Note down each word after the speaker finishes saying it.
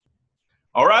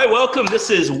All right, welcome. This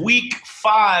is week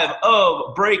 5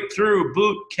 of Breakthrough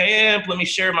Boot Camp. Let me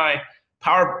share my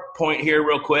PowerPoint here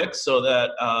real quick so that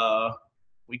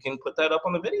we can put that up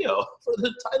on the video for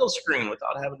the title screen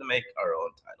without having to make our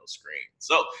own title screen.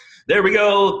 So there we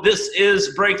go. This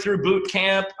is Breakthrough Boot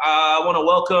Camp. I want to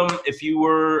welcome, if you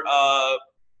were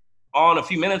on a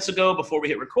few minutes ago before we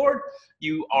hit record,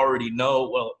 you already know,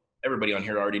 well, everybody on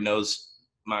here already knows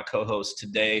my co-host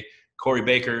today, Corey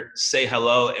Baker. Say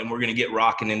hello, and we're going to get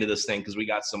rocking into this thing because we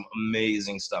got some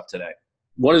amazing stuff today.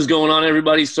 What is going on,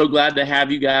 everybody? So glad to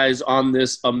have you guys on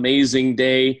this amazing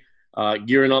day,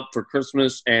 gearing up for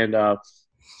Christmas. And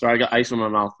sorry, I got ice in my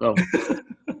mouth. Oh,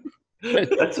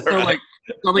 That's all right.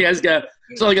 Some of you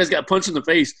guys got punched in the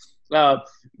face.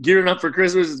 Gearing up for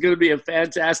Christmas is going to be a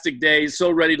fantastic day.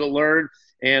 So ready to learn,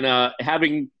 and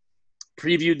having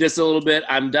previewed this a little bit,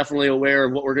 I'm definitely aware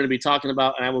of what we're going to be talking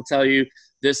about, and I will tell you,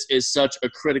 this is such a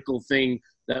critical thing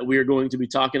that we are going to be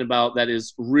talking about that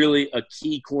is really a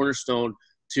key cornerstone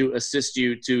to assist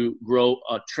you to grow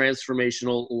a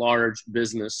transformational large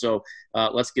business. So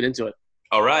let's get into it.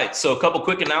 All right. So a couple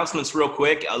quick announcements real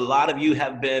quick. A lot of you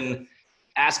have been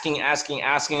asking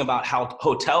about how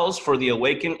hotels for the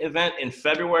Awaken event in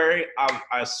February.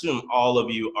 I assume all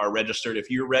of you are registered. If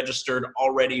you're registered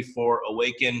already for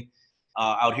Awaken,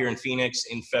 out here in Phoenix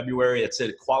in February. It's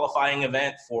a qualifying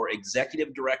event for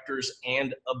executive directors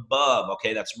and above.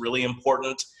 Okay, that's really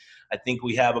important. I think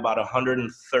we have about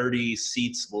 130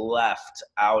 seats left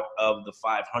out of the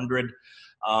 500.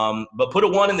 But put a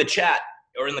 1 in the chat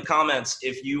or in the comments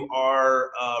if you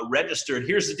are registered.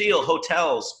 Here's the deal.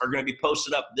 Hotels are going to be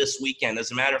posted up this weekend.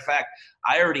 As a matter of fact,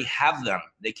 I already have them.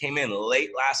 They came in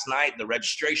late last night, the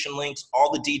registration links,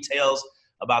 all the details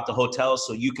about the hotels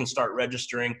so you can start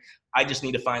registering. I just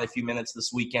need to find a few minutes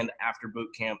this weekend after boot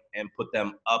camp and put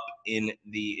them up in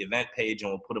the event page,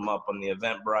 and we'll put them up on the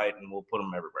Eventbrite, and we'll put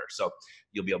them everywhere. So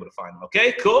you'll be able to find them.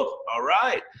 Okay, cool. All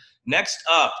right. Next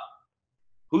up,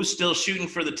 who's still shooting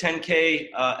for the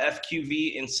 10K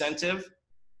FQV incentive?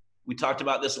 We talked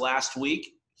about this last week.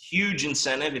 Huge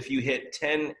incentive if you hit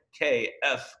 10K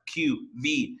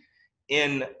FQV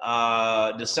in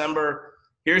December.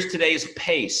 Here's today's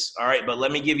pace, all right? But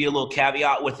let me give you a little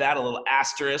caveat with that, a little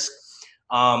asterisk.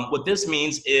 What this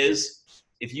means is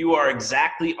if you are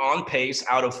exactly on pace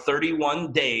out of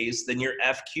 31 days, then your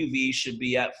FQV should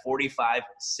be at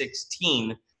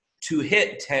 45.16 to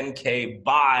hit 10K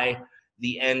by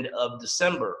the end of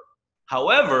December.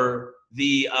 However,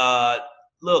 the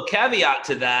little caveat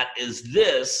to that is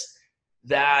this,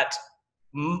 that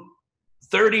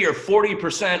 30 or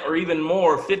 40% or even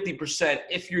more, 50%,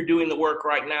 if you're doing the work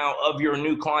right now of your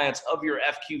new clients, of your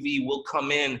FQV will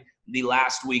come in the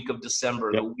last week of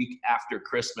December, the week after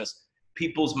Christmas.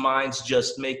 People's minds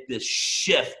just make this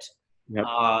shift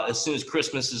as soon as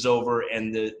Christmas is over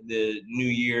and the new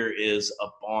year is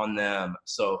upon them.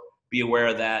 So be aware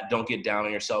of that. Don't get down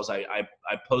on yourselves. I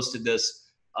posted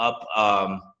this up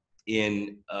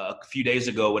in a few days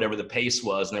ago, whatever the pace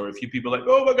was, and there were a few people like,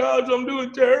 oh my gosh, I'm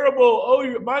doing terrible.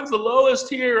 Oh, mine's the lowest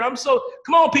here.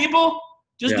 Come on, people,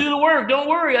 just do the work. Don't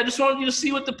worry. I just wanted you to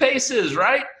see what the pace is,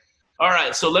 right? All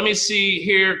right, so let me see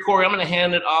here. Corey, I'm going to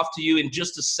hand it off to you in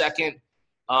just a second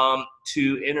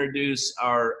to introduce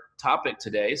our topic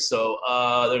today. So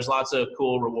there's lots of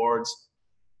cool rewards.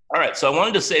 All right, so I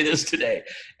wanted to say this today.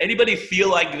 Anybody feel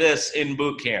like this in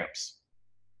boot camps?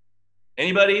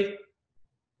 Anybody?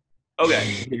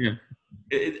 Okay.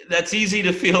 That's easy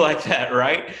to feel like that,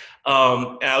 right?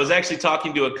 And I was actually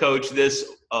talking to a coach this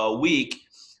week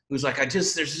who's like,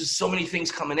 there's just so many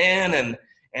things coming in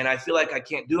and I feel like I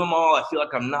can't do them all. I feel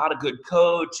like I'm not a good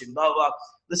coach and blah, blah.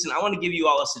 Listen, I want to give you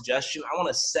all a suggestion. I want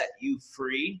to set you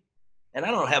free. And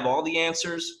I don't have all the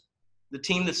answers. The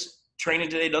team that's training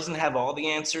today doesn't have all the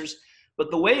answers. But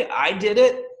the way I did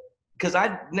it, because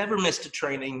I never missed a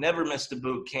training, never missed a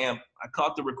boot camp. I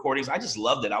caught the recordings. I just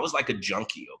loved it. I was like a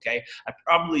junkie, okay? I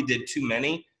probably did too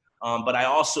many, but I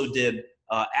also did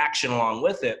action along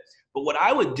with it. But what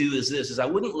I would do is I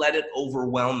wouldn't let it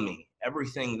overwhelm me,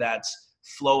 everything that's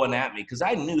flowing at me, because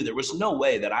I knew there was no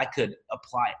way that I could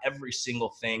apply every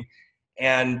single thing.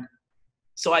 And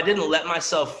so I didn't let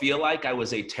myself feel like I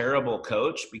was a terrible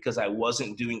coach because I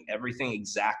wasn't doing everything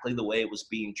exactly the way it was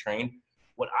being trained.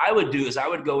 What I would do is I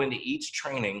would go into each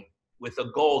training with a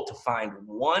goal to find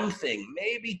one thing,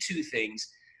 maybe two things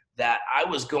that I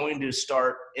was going to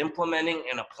start implementing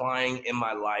and applying in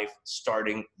my life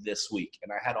starting this week.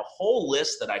 And I had a whole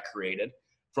list that I created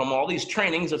from all these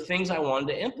trainings of things I wanted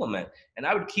to implement. And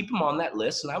I would keep them on that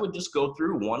list and I would just go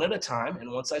through one at a time.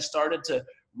 And once I started to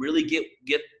really get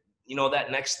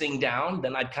that next thing down,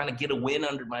 then I'd kind of get a win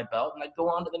under my belt and I'd go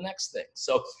on to the next thing.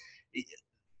 So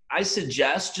I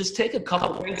suggest just take a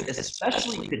couple things,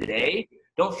 especially today.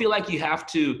 Don't feel like you have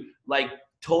to like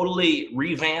totally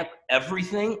revamp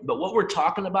everything, but what we're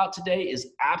talking about today is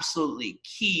absolutely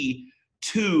key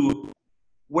to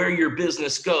where your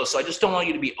business goes. So I just don't want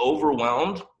you to be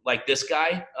overwhelmed like this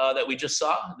guy that we just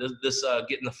saw, this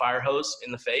getting the fire hose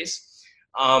in the face.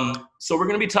 So we're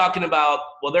going to be talking about,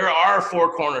 well, there are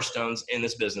 4 cornerstones in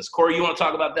this business. Corey, you want to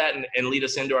talk about that and lead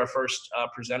us into our first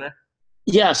presenter?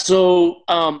 Yeah. So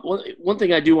one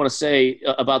thing I do want to say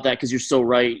about that, because you're so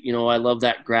right. You know, I love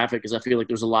that graphic because I feel like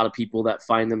there's a lot of people that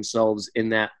find themselves in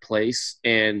that place.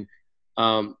 And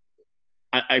I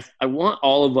want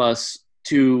all of us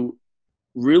to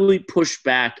really push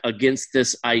back against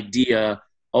this idea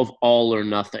of all or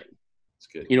nothing. That's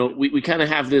good. You know, we kind of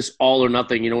have this all or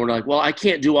nothing. You know, we're like, well, I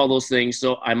can't do all those things,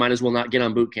 so I might as well not get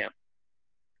on boot camp.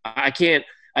 I can't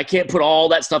put all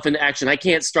that stuff into action. I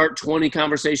can't start 20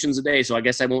 conversations a day, so I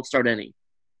guess I won't start any.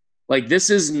 Like,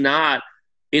 it's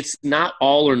not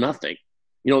all or nothing.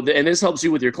 You know, and this helps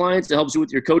you with your clients. It helps you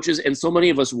with your coaches. And so many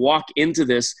of us walk into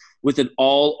this with an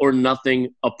all or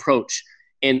nothing approach.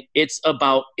 And it's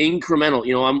about incremental.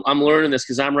 You know, I'm learning this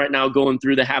because I'm right now going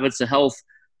through the Habits of Health,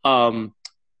 the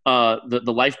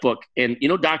Life book. And, you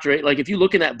know, Dr. A, like, if you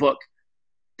look in that book,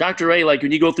 Dr. A, like,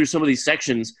 when you go through some of these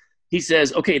sections, he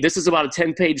says, okay, this is about a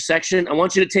 10-page section. I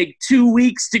want you to take 2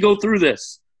 weeks to go through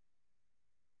this.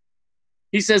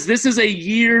 He says, this is a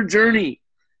year journey.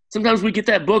 Sometimes we get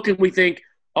that book and we think,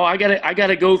 oh, I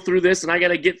gotta go through this and I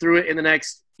gotta get through it in the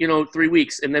next, 3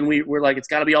 weeks. And then we're like, it's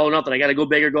gotta be all or nothing. I gotta go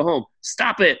big or go home.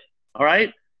 Stop it. All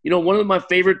right. You know, one of my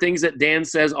favorite things that Dan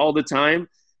says all the time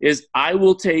is, I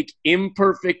will take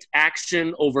imperfect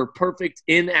action over perfect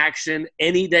inaction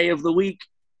any day of the week.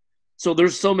 So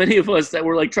there's so many of us that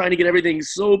we're like trying to get everything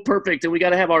so perfect and we got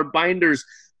to have our binders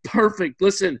perfect.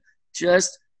 Listen,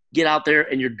 just get out there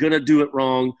and you're going to do it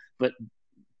wrong, but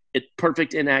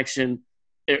perfect inaction,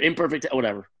 imperfect,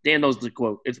 whatever. Dan knows the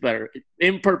quote. It's better.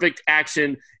 Imperfect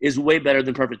action is way better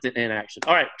than perfect inaction.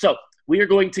 All right. So we are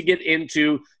going to get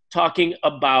into talking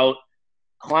about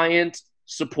client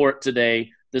support today,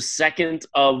 the second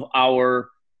of our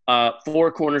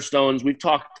 4 cornerstones. We've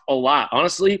talked a lot.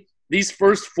 Honestly, these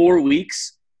first 4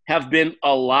 weeks have been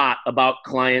a lot about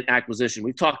client acquisition.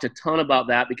 We've talked a ton about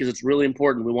that because it's really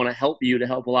important. We want to help you to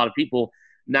help a lot of people.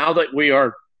 Now that we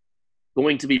are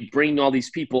going to be bringing all these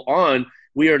people on,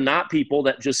 we are not people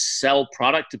that just sell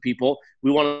product to people.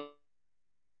 We want to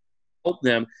help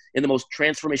them in the most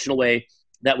transformational way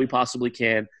that we possibly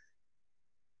can.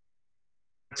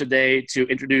 Today, to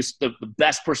introduce the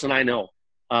best person I know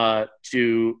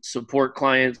to support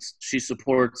clients. She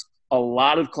supports a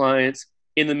lot of clients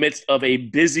in the midst of a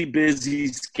busy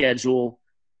schedule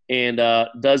and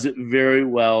does it very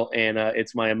well. And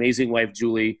it's my amazing wife,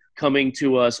 Julie, coming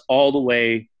to us all the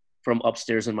way from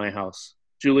upstairs in my house.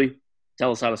 Julie,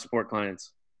 tell us how to support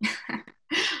clients.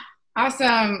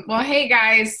 Awesome. Well, hey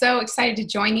guys, so excited to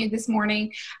join you this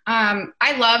morning.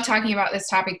 I love talking about this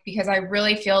topic because I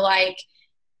really feel like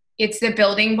it's the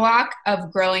building block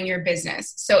of growing your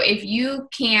business. So if you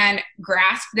can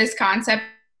grasp this concept,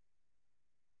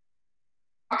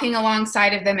 walking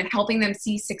alongside of them and helping them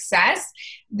see success,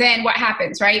 then what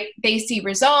happens, right? They see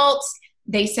results,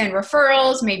 they send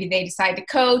referrals, maybe they decide to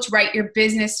coach, right? Your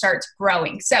business starts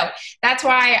growing. So that's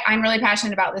why I'm really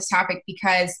passionate about this topic,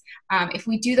 because if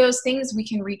we do those things, we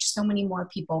can reach so many more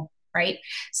people, right?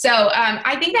 So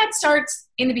I think that starts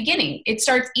in the beginning. It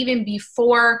starts even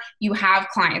before you have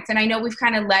clients. And I know we've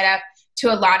kind of led up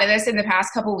to a lot of this in the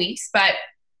past couple weeks, but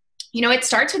it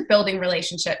starts with building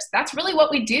relationships. That's really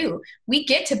what we do. We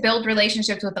get to build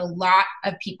relationships with a lot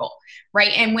of people,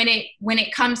 right? And when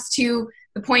it comes to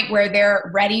the point where they're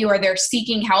ready or they're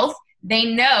seeking health,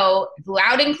 they know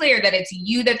loud and clear that it's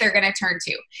you that they're going to turn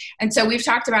to. And so we've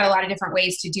talked about a lot of different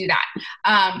ways to do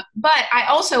that. But I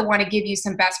also want to give you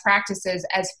some best practices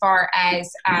as far as,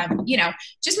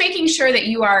 just making sure that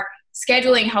you are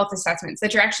scheduling health assessments,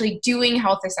 that you're actually doing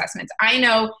health assessments. I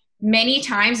know many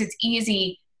times it's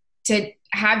easy to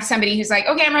have somebody who's like,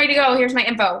 okay, I'm ready to go. Here's my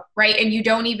info, right? And you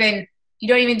don't even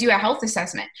do a health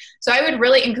assessment. So I would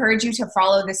really encourage you to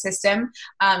follow the system.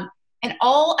 And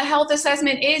all a health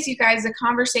assessment is, you guys, a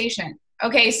conversation.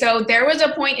 Okay, so there was a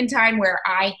point in time where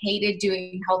I hated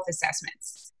doing health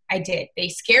assessments. I did. They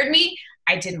scared me.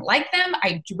 I didn't like them.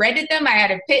 I dreaded them. I had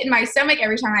a pit in my stomach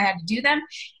every time I had to do them.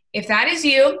 If that is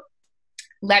you,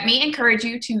 let me encourage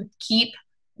you to keep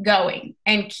going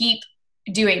and keep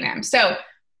doing them. So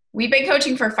We've been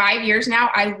coaching for 5 years now.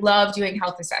 I love doing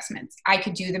health assessments. I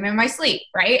could do them in my sleep,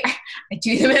 right? I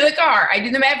do them in the car. I do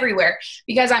them everywhere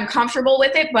because I'm comfortable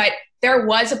with it. But there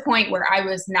was a point where I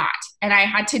was not, and I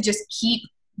had to just keep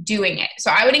doing it.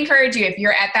 So I would encourage you, if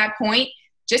you're at that point,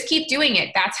 just keep doing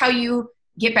it. That's how you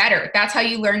get better. That's how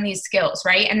you learn these skills,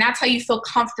 right? And that's how you feel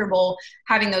comfortable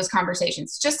having those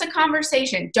conversations. Just a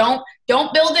conversation. Don't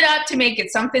build it up to make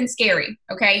it something scary,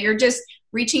 okay? You're just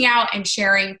reaching out and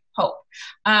sharing hope.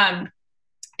 And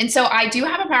so I do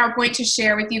have a PowerPoint to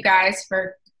share with you guys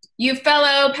for you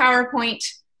fellow PowerPoint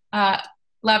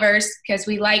lovers, because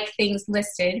we like things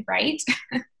listed, right?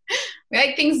 We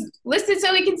like things listed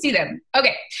so we can see them.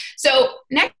 Okay, so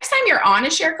next time you're on a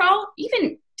share call,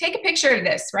 even take a picture of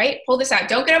this, right? Pull this out.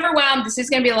 Don't get overwhelmed. This is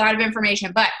going to be a lot of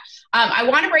information, but I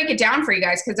want to break it down for you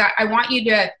guys because I want you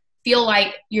to feel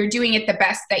like you're doing it the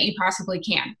best that you possibly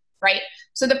can, right?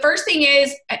 So the first thing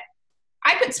is,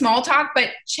 I put small talk, but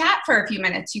chat for a few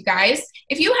minutes, you guys.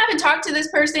 If you haven't talked to this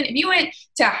person, if you went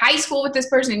to high school with this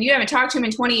person and you haven't talked to him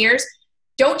in 20 years,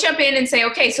 don't jump in and say,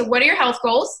 okay, so what are your health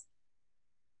goals?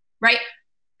 Right?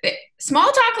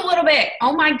 Small talk a little bit.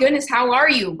 Oh my goodness, how are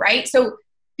you? Right? So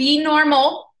be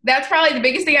normal. That's probably the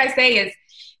biggest thing I say is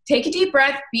take a deep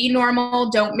breath, be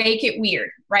normal, don't make it weird,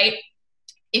 right?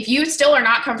 If you still are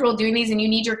not comfortable doing these and you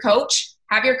need your coach,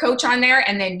 have your coach on there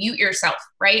and then mute yourself,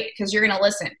 right? Because you're going to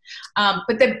listen.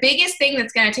 But the biggest thing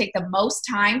that's going to take the most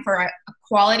time for a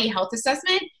quality health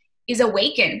assessment is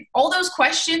awaken. All those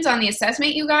questions on the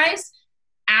assessment, you guys,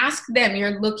 ask them.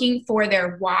 You're looking for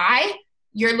their why.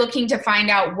 You're looking to find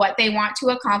out what they want to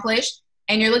accomplish.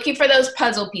 And you're looking for those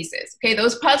puzzle pieces. Okay,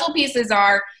 those puzzle pieces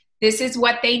are, this is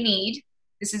what they need.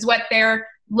 This is what they're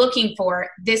looking for.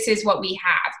 This is what we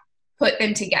have. Put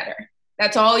them together.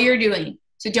 That's all you're doing.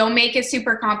 So don't make it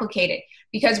super complicated,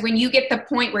 because when you get the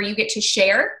point where you get to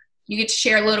share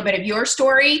a little bit of your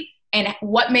story and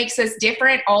what makes us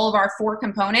different, all of our 4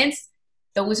 components,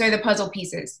 those are the puzzle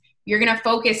pieces. You're going to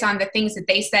focus on the things that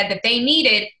they said that they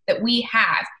needed that we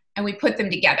have, and we put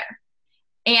them together.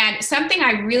 And something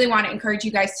I really want to encourage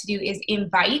you guys to do is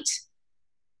invite.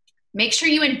 Make sure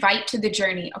you invite to the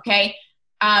journey, okay?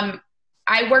 I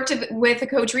worked with a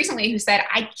coach recently who said,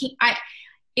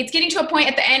 it's getting to a point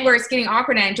at the end where it's getting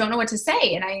awkward and I don't know what to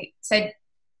say. And I said,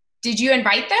 did you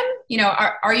invite them? You know,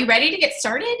 are you ready to get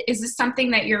started? Is this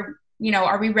something that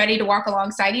are we ready to walk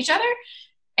alongside each other?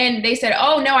 And they said,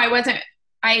 oh no,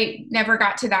 I never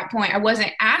got to that point. I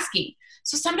wasn't asking.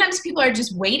 So sometimes people are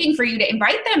just waiting for you to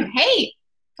invite them. Hey,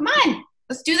 come on,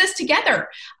 let's do this together.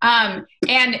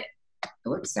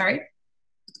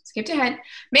 Skipped ahead.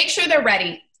 Make sure they're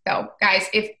ready though, guys.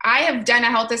 If I have done a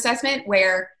health assessment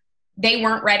where they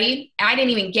weren't ready, I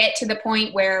didn't even get to the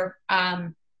point where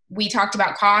we talked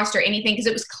about cost or anything, because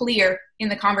it was clear in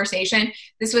the conversation,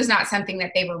 this was not something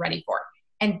that they were ready for.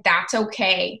 And that's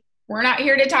okay. We're not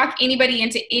here to talk anybody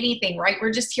into anything, right?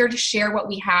 We're just here to share what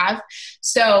we have.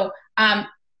 So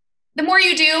the more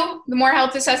you do, the more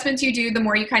health assessments you do, the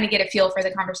more you kind of get a feel for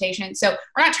the conversation. So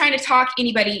we're not trying to talk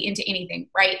anybody into anything,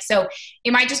 right? So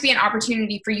it might just be an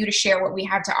opportunity for you to share what we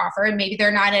have to offer. And maybe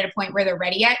they're not at a point where they're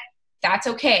ready yet. That's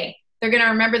okay. They're going to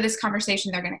remember this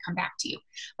conversation. They're going to come back to you.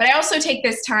 But I also take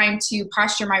this time to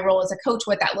posture my role as a coach,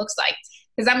 what that looks like,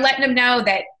 because I'm letting them know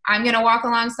that I'm going to walk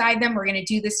alongside them. We're going to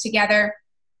do this together.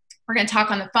 We're going to talk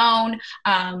on the phone.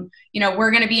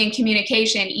 We're going to be in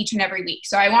communication each and every week.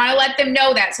 So I want to let them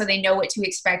know that so they know what to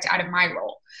expect out of my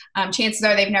role. Chances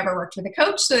are they've never worked with a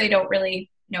coach, so they don't really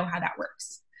know how that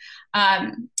works.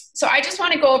 So I just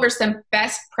want to go over some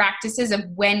best practices of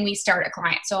when we start a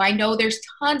client. So I know there's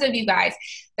tons of you guys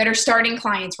that are starting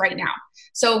clients right now.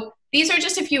 So these are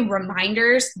just a few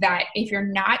reminders that if you're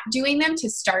not doing them, to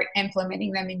start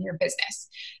implementing them in your business.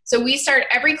 So we start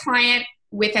every client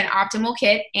with an optimal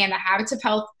kit and a Habits of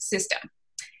Health system.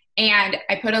 And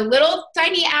I put a little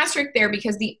tiny asterisk there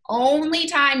because the only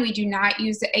time we do not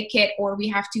use a kit or we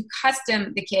have to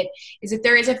custom the kit is if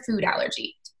there is a food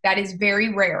allergy. That is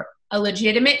very rare. A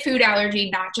legitimate food allergy,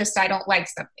 not just I don't like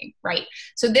something, right?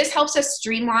 So this helps us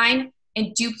streamline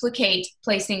and duplicate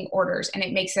placing orders, and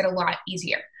it makes it a lot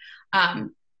easier.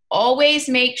 Always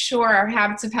make sure our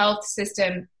Habits of Health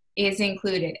system is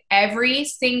included. Every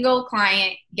single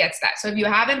client gets that. So if you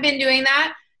haven't been doing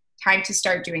that, time to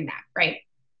start doing that, right?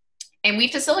 And we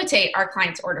facilitate our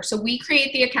clients' order. So we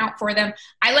create the account for them.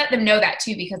 I let them know that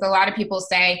too, because a lot of people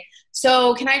say,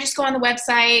 so can I just go on the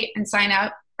website and sign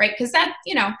up, right? Because that,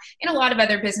 in a lot of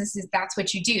other businesses, that's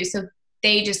what you do. So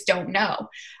they just don't know.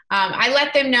 I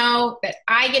let them know that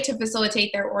I get to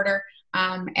facilitate their order.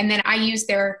 And then I use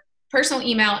their personal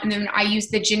email, and then I use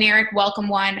the generic welcome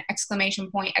one ! As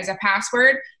a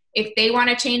password. If they want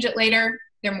to change it later,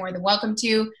 they're more than welcome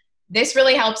to. This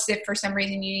really helps if for some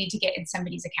reason you need to get in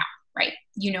somebody's account, right?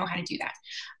 You know how to do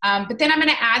that. But then I'm going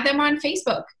to add them on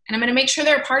Facebook, and I'm going to make sure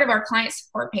they're a part of our client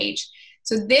support page.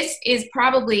 So this is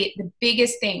probably the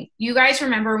biggest thing. You guys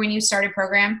remember when you started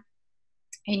program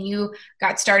and you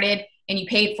got started and you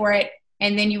paid for it,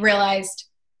 and then you realized,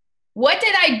 what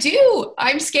did I do?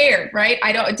 I'm scared, right?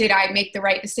 Did I make the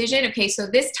right decision? Okay, so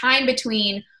this time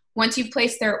between once you've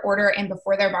placed their order and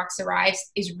before their box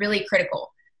arrives is really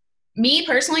critical. Me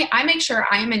personally, I make sure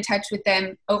I am in touch with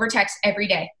them over text every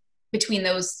day between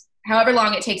those, however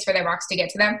long it takes for their box to get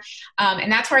to them. And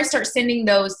that's where I start sending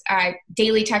those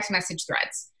daily text message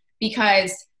threads,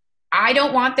 because I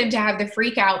don't want them to have the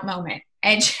freak out moment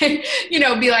and,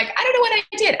 be like, I don't know what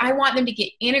I did. I want them to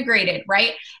get integrated,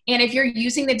 right? And if you're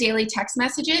using the daily text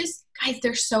messages, guys,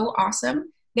 they're so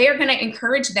awesome. They are going to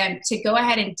encourage them to go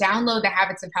ahead and download the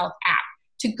Habits of Health app,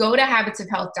 to go to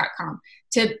habitsofhealth.com,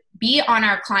 to be on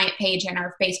our client page and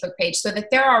our Facebook page, so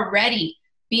that they're already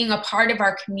being a part of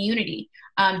our community,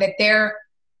 that they're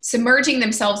submerging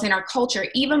themselves in our culture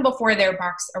even before their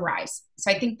box arrives. So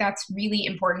I think that's really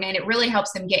important, and it really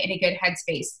helps them get in a good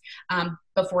headspace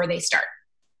before they start.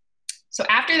 So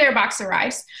after their box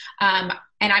arrives, and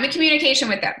I'm in communication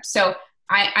with them, so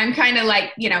I'm kind of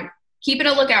like, keeping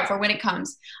a lookout for when it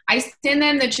comes. I send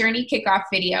them the journey kickoff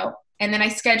video, and then I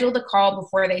schedule the call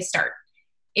before they start.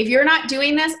 If you're not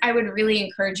doing this, I would really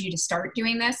encourage you to start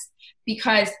doing this,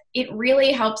 because it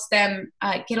really helps them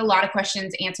get a lot of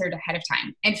questions answered ahead of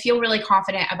time and feel really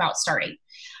confident about starting.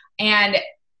 And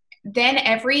then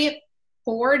every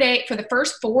 4 days, for the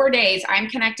first 4 days, I'm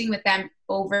connecting with them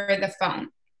over the phone.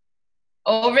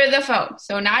 Over the phone.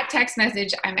 So not text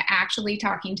message, I'm actually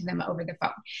talking to them over the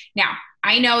phone. Now,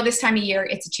 I know this time of year,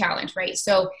 it's a challenge, right?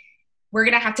 So we're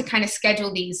going to have to kind of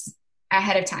schedule these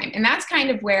ahead of time. And that's kind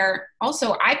of where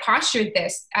also I postured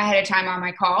this ahead of time on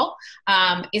my call,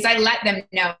 is I let them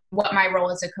know what my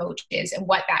role as a coach is and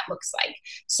what that looks like.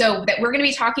 So that we're going to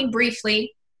be talking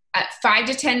briefly, 5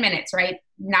 to 10 minutes, right?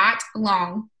 Not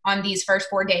long on these first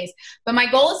 4 days. But my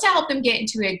goal is to help them get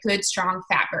into a good, strong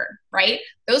fat burn, right?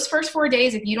 Those first 4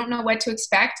 days, if you don't know what to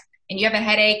expect and you have a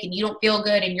headache and you don't feel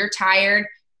good and you're tired,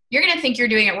 you're going to think you're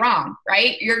doing it wrong,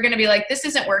 right? You're going to be like, this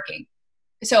isn't working,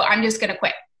 so I'm just going to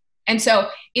quit. And so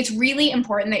it's really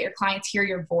important that your clients hear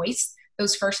your voice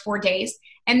those first 4 days.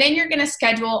 And then you're going to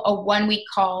schedule a 1-week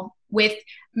call with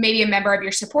maybe a member of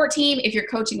your support team. If you're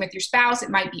coaching with your spouse, it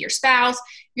might be your spouse.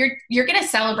 You're going to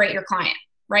celebrate your client,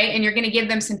 right? And you're going to give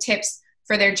them some tips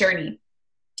for their journey.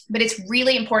 But it's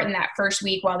really important that first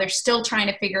week, while they're still trying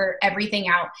to figure everything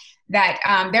out, that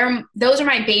those are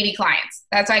my baby clients.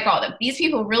 That's what I call them. These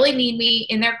people really need me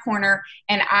in their corner,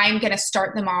 and I'm going to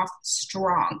start them off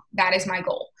strong. That is my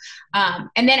goal.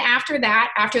 And then after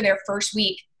that, after their first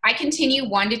week, I continue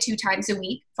 1 to 2 times a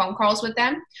week phone calls with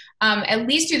them, at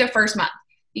least through the first month,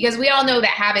 because we all know that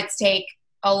habits take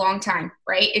a long time,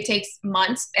 right? It takes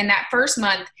months. And that first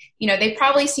month, they've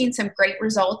probably seen some great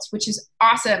results, which is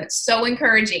awesome. It's so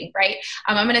encouraging, right?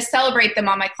 I'm going to celebrate them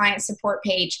on my client support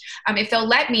page. If they'll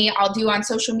let me, I'll do on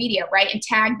social media, right? And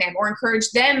tag them or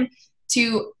encourage them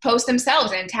to post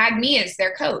themselves and tag me as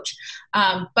their coach.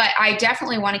 But I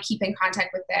definitely want to keep in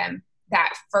contact with them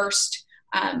that first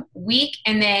week,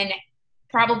 and then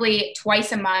probably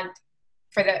twice a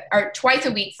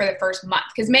week for the first month.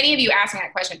 Because many of you ask me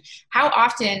that question, how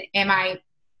often am I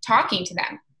talking to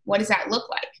them? What does that look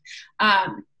like?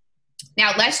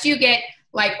 Now, lest you get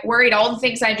worried, all the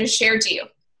things I just shared to you.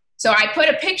 So I put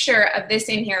a picture of this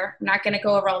in here. I'm not going to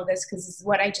go over all of this because this is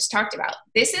what I just talked about.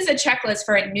 This is a checklist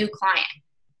for a new client.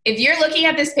 If you're looking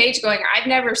at this page going, I've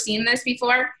never seen this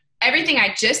before, everything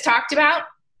I just talked about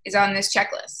is on this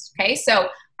checklist. Okay. So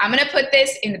I'm going to put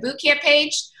this in the bootcamp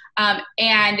page.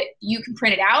 And you can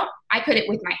print it out. I put it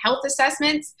with my health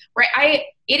assessments, right?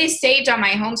 It is saved on my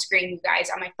home screen, you guys,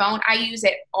 on my phone. I use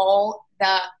it all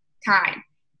the time.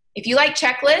 If you like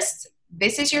checklists,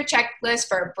 this is your checklist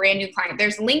for a brand new client.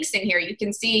 There's links in here. You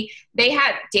can see they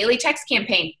have daily text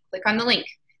campaign. Click on the link.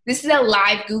 This is a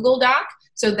live Google Doc.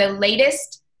 So the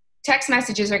latest text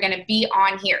messages are going to be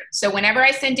on here. So whenever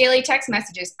I send daily text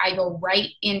messages, I go right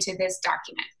into this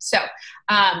document. So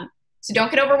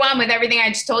don't get overwhelmed with everything I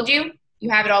just told you.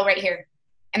 You have it all right here.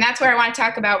 And that's where I want to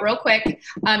talk about real quick,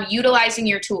 utilizing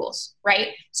your tools, right?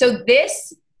 So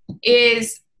this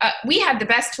is, we have the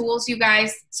best tools, you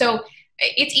guys. So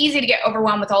it's easy to get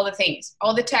overwhelmed with all the things,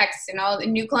 all the texts and all the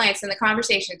new clients and the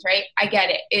conversations, right? I get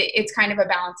it. It's kind of a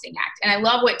balancing act. And I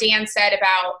love what Dan said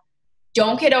about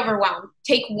don't get overwhelmed.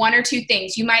 Take 1 or 2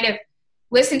 things. You might have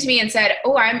listened to me and said,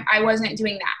 oh, I wasn't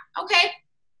doing that. Okay,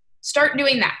 start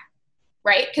doing that.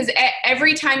 right? Because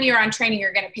every time you're on training,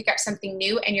 you're going to pick up something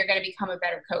new and you're going to become a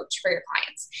better coach for your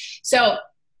clients. So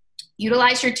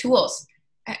utilize your tools.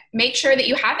 Make sure that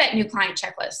you have that new client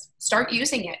checklist. Start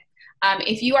using it.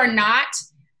 If you are not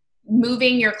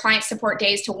moving your client support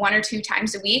days to 1 or 2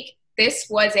 times a week, this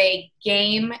was a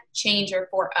game changer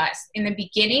for us. In the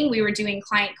beginning, we were doing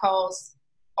client calls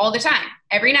all the time,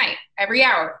 every night, every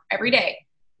hour, every day.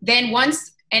 Then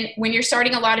when you're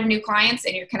starting a lot of new clients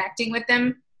and you're connecting with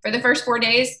them for the first 4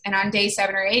 days, and on day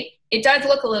 7 or 8, it does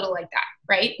look a little like that,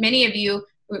 right? Many of you,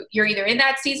 you're either in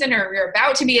that season or you're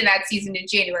about to be in that season in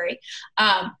January.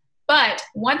 But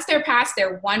once they're past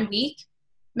their 1 week,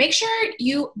 make sure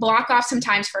you block off some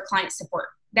times for client support.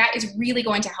 That is really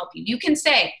going to help you. You can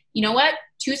say, you know what,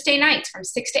 Tuesday nights from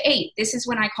 6 to 8, this is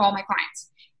when I call my clients.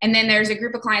 And then there's a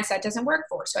group of clients that doesn't work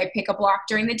for, so I pick a block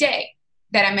during the day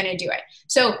that I'm going to do it.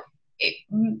 So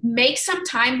make some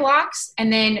time blocks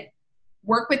and then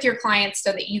work with your clients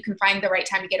so that you can find the right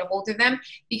time to get a hold of them.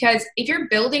 Because if you're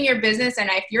building your business, and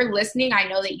if you're listening, I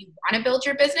know that you want to build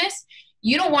your business,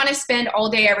 you don't want to spend all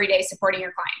day, every day supporting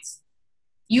your clients.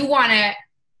 You want to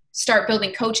start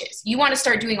building coaches. You want to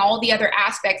start doing all the other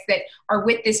aspects that are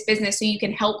with this business so you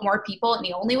can help more people. And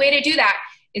the only way to do that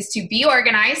is to be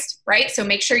organized, right? So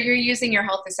make sure you're using your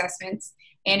health assessments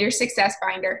and your success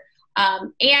binder.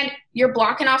 And you're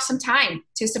blocking off some time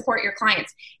to support your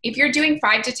clients. If you're doing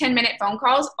 5 to 10 minute phone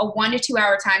calls, a 1 to 2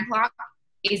 hour time block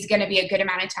is going to be a good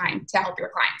amount of time to help your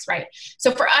clients, right?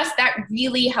 So for us, that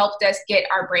really helped us get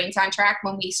our brains on track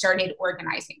when we started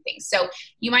organizing things. So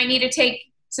you might need to take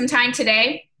some time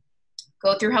today,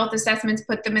 go through health assessments,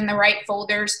 put them in the right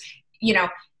folders,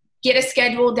 get a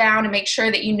schedule down and make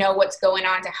sure that you know what's going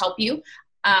on to help you.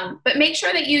 But make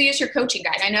sure that you use your coaching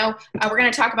guide. I know we're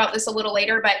going to talk about this a little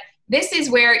later, but this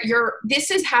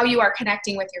is how you are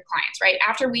connecting with your clients, right?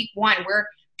 After week 1,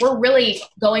 we're really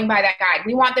going by that guide.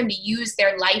 We want them to use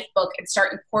their life book and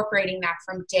start incorporating that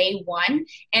from day 1.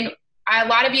 And a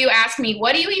lot of you ask me,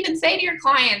 what do you even say to your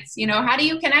clients? How do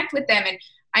you connect with them? And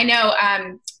I know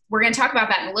we're going to talk about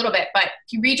that in a little bit, but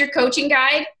if you read your coaching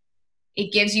guide,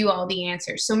 it gives you all the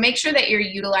answers. So make sure that you're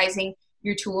utilizing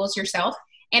your tools yourself.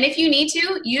 And if you need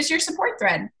to, use your support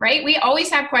thread, right? We always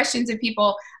have questions of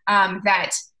people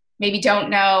that maybe don't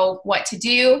know what to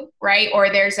do, right? Or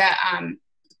there's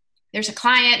a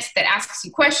client that asks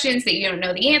you questions that you don't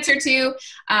know the answer to.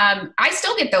 I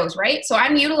still get those, right? So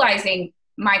I'm utilizing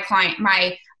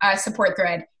my support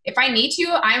thread. If I need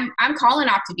to, I'm calling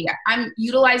Optavia. I'm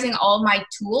utilizing all of my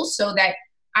tools so that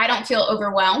I don't feel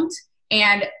overwhelmed.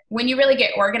 And when you really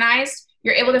get organized,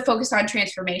 you're able to focus on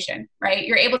transformation, right?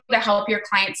 You're able to help your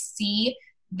clients see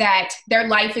that their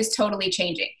life is totally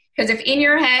changing. Because if in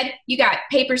your head, you got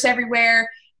papers everywhere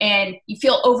and you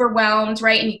feel overwhelmed,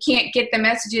 right? And you can't get the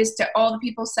messages to all the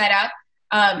people set up,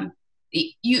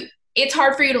 it's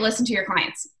hard for you to listen to your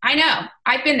clients. I know,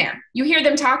 I've been there. You hear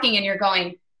them talking and you're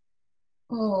going,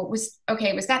 oh, was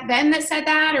that them that said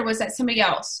that? Or was that somebody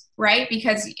else, right?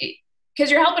 Because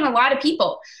you're helping a lot of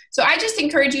people. So I just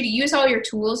encourage you to use all your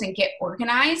tools and get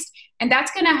organized. And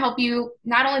that's going to help you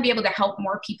not only be able to help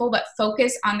more people, but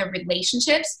focus on the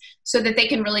relationships so that they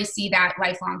can really see that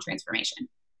lifelong transformation.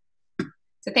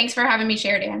 So thanks for having me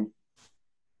share, Dan.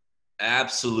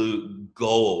 Absolute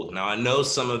gold. Now, I know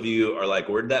some of you are like,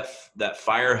 where'd that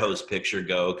fire hose picture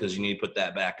go? Because you need to put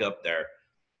that back up there.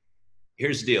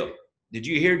 Here's the deal. Did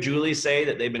you hear Julie say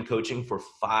that they've been coaching for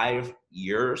 5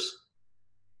 years?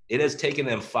 It has taken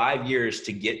them 5 years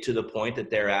to get to the point that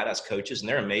they're at as coaches, and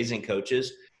they're amazing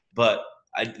coaches. But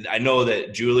I know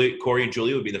that Corey and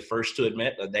Julie would be the first to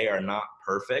admit that they are not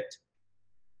perfect.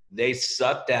 They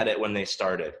sucked at it when they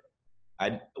started.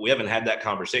 We haven't had that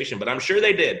conversation, but I'm sure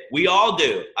they did. We all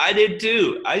do. I did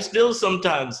too. I still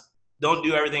sometimes don't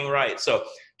do everything right. So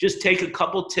just take a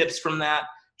couple tips from that.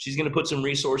 She's going to put some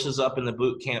resources up in the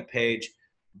boot camp page.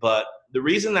 But the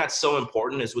reason that's so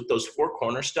important is with those 4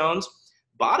 cornerstones,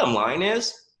 bottom line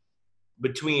is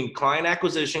between client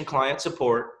acquisition, client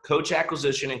support, coach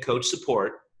acquisition, and coach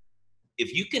support,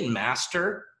 if you can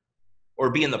master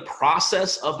or be in the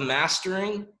process of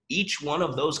mastering each one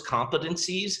of those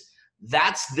competencies,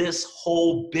 that's this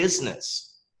whole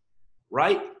business,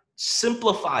 right?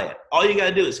 Simplify it. All you got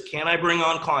to do is, can I bring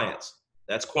on clients?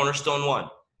 That's cornerstone 1.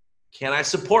 Can I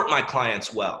support my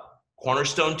clients well?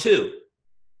 Cornerstone 2.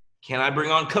 Can I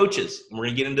bring on coaches? And we're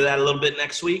going to get into that a little bit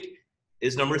next week.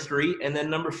 Is number 3. And then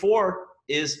number 4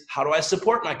 is, how do I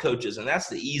support my coaches? And that's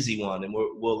the easy one. And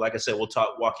we'll like I said, we'll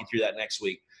walk you through that next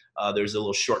week. There's a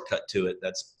little shortcut to it.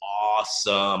 That's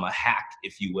awesome. A hack,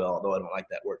 if you will, although I don't like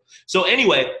that word. So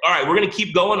anyway, all right, we're going to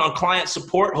keep going on client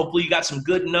support. Hopefully you got some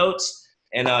good notes.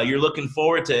 and you're looking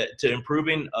forward to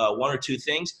improving one or two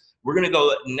things, we're going to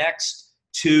go next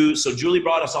to, so Julie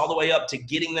brought us all the way up to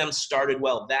getting them started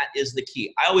well. That is the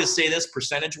key. I always say this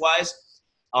percentage-wise,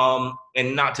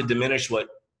 and not to diminish what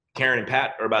Karen and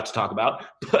Pat are about to talk about,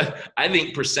 but I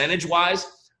think percentage-wise,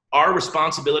 our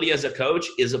responsibility as a coach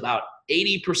is about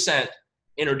 80%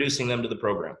 introducing them to the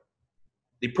program.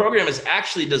 The program is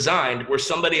actually designed where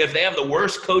somebody, if they have the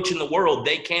worst coach in the world,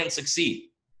 they can succeed,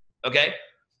 okay?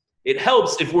 It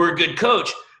helps if we're a good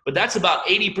coach, but that's about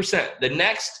 80%. The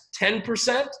next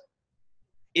 10%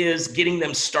 is getting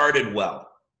them started well,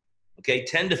 okay?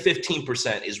 10 to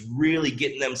 15% is really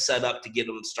getting them set up to get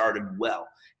them started well,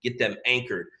 get them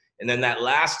anchored. And then that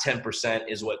last 10%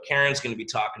 is what Karen's going to be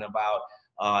talking about,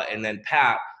 and then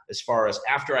Pat, as far as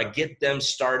after I get them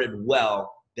started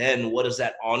well, then what does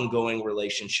that ongoing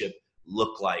relationship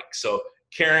look like? So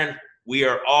Karen, we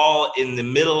are all in the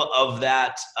middle of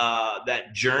that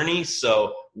journey.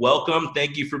 So welcome.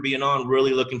 Thank you for being on.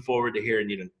 Really looking forward to hearing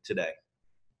you today.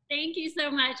 Thank you so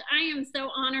much. I am so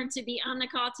honored to be on the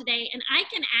call today. And I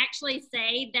can actually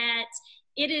say that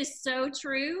it is so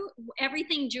true,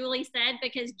 everything Julie said,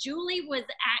 because Julie was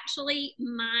actually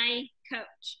my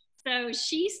coach. So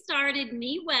she started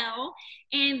me well,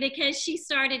 and because she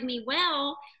started me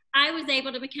well, I was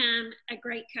able to become a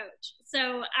great coach.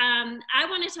 So I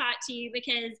want to talk to you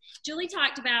because Julie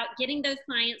talked about getting those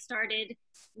clients started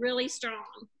really strong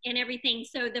and everything.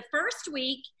 So the first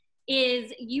week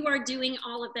is you are doing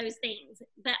all of those things.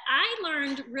 But I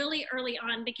learned really early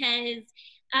on because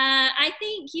I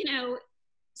think,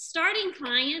 starting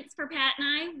clients for Pat and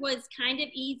I was kind of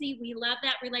easy. We love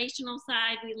that relational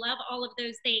side. We love all of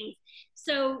those things.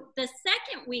 So the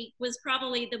second week was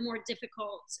probably the more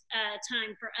difficult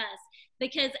time for us,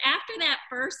 because after that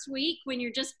first week, when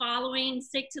you're just following,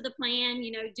 stick to the plan,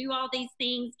 do all these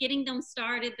things, getting them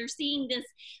started, they're seeing this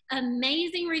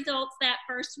amazing results that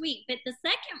first week. But the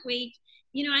second week,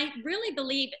 I really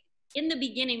believe in the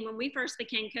beginning when we first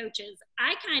became coaches,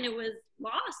 I kind of was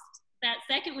lost. That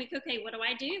second week, okay, what do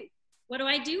I do? What do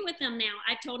I do with them now?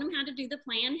 I told them how to do the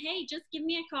plan. Hey, just give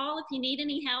me a call if you need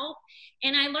any help.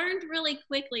 And I learned really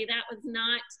quickly that was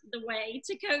not the way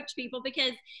to coach people,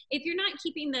 because if you're not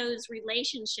keeping those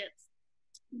relationships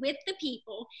with the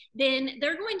people, then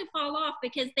they're going to fall off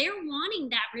because they're wanting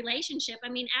that relationship. I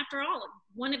mean, after all,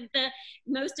 one of the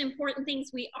most important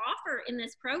things we offer in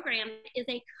this program is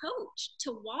a coach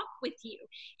to walk with you.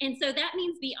 And so that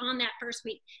means beyond that first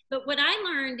week. But what I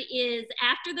learned is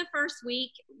after the first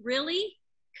week, really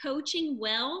coaching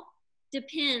well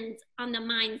depends on the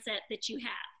mindset that you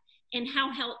have and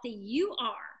how healthy you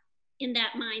are in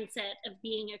that mindset of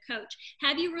being a coach.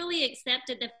 Have you really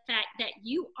accepted the fact that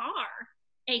you are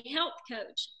a health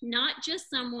coach, not just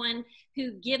someone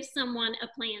who gives someone a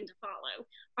plan to follow?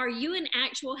 Are you an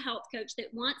actual health coach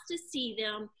that wants to see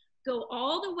them go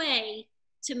all the way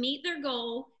to meet their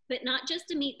goal, but not just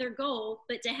to meet their goal,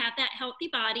 but to have that healthy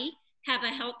body, have a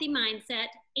healthy mindset,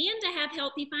 and to have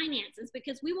healthy finances?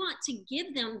 Because we want to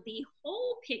give them the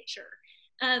whole picture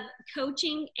of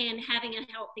coaching and having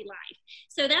a healthy life.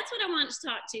 So that's what I want to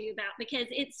talk to you about, because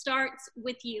it starts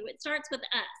with you. It starts with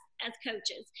us as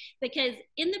coaches, because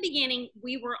in the beginning,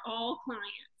 we were all clients.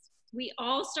 We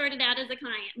all started out as a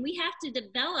client. We have to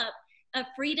develop a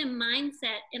freedom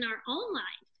mindset in our own life,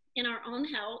 in our own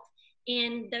health,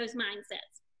 in those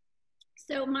mindsets.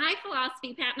 So my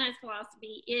philosophy, Pat and I's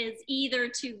philosophy, is either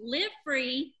to live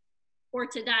free or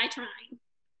to die trying.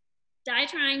 Die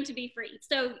trying to be free.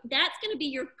 So that's going to be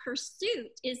your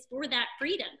pursuit, is for that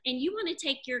freedom. And you want to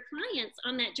take your clients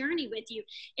on that journey with you,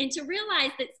 and to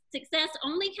realize that success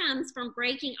only comes from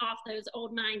breaking off those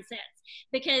old mindsets,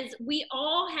 because we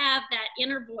all have that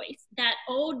inner voice, that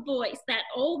old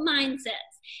mindsets,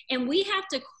 and we have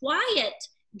to quiet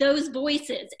those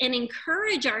voices and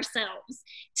encourage ourselves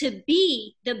to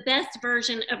be the best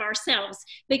version of ourselves.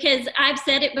 Because I've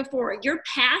said it before, your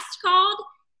past called,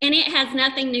 and it has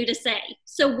nothing new to say.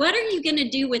 So what are you going to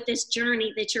do with this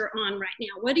journey that you're on right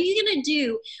now? What are you going to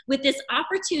do with this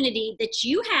opportunity that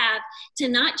you have to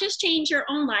not just change your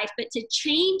own life, but to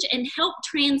change and help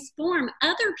transform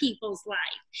other people's life?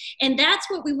 And that's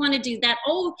what we want to do.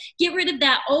 Get rid of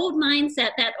that old mindset,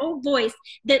 that old voice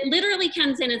that literally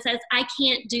comes in and says, I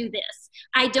can't do this.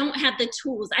 I don't have the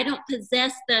tools. I don't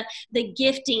possess the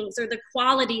giftings or the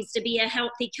qualities to be a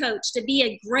healthy coach, to be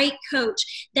a great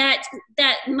coach. That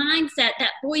mindset,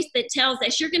 that voice that tells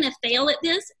us you're going to fail at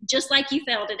this just like you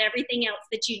failed at everything else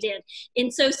that you did.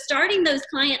 And so starting those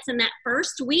clients in that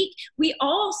first week, we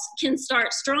all can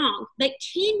start strong, but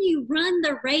can you run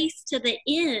the race to the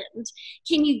end?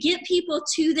 Can you get people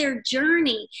to their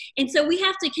journey? And so we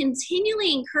have to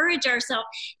continually encourage ourselves.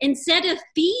 Instead of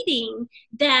feeding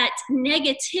that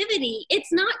negativity,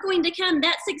 it's not going to come.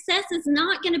 That success is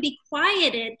not going to be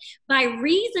quieted by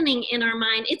reasoning in our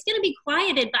mind. It's going to be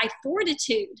quieted by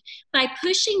fortitude, by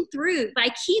pushing through, by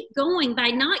keep going, by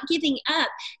not giving up,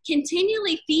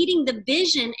 continually feeding the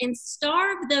vision and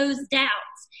starve those doubts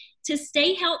to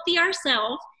stay healthy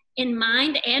ourselves in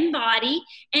mind and body,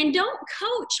 and don't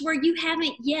coach where you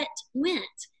haven't yet went.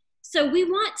 So we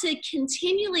want to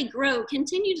continually grow,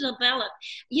 continue to develop.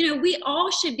 You know, we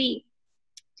all should be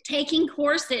taking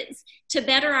courses to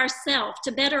better ourselves,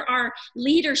 to better our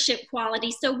leadership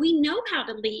quality, so we know how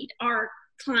to lead our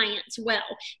clients well.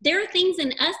 There are things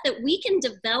in us that we can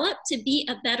develop to be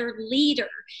a better leader,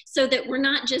 so that we're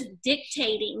not just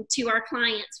dictating to our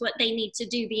clients what they need to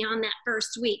do beyond that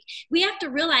first week. We have to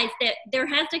realize that there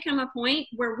has to come a point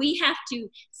where we have to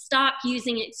stop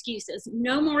using excuses.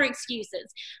 No more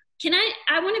excuses.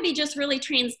 I want to be just really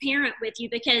transparent with you,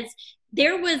 because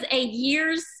there was a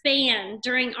year's span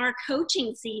during our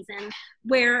coaching season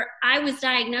where I was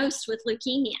diagnosed with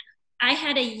leukemia. I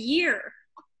had a year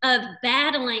of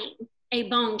battling a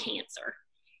bone cancer.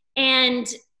 And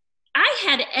I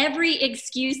had every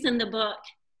excuse in the book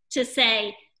to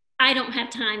say, I don't have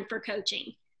time for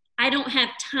coaching. I don't have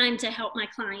time to help my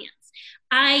clients.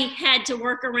 I had to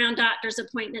work around doctor's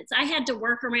appointments. I had to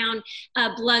work around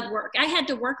blood work. I had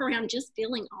to work around just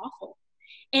feeling awful.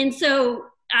 And so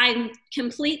I'm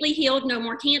completely healed, no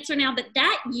more cancer now. But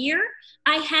that year,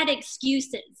 I had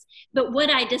excuses. But what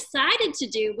I decided to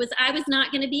do was I was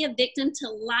not going to be a victim to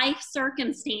life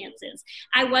circumstances.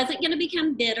 I wasn't going to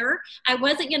become bitter. I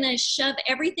wasn't going to shove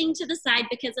everything to the side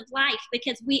because of life,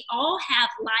 because we all have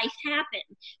life happen.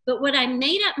 But what I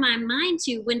made up my mind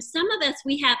to, when some of us,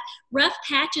 we have rough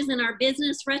patches in our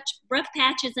business, rough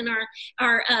patches in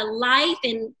our life,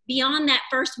 and beyond that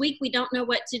first week, we don't know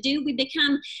what to do. We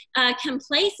become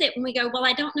complacent and we go, well,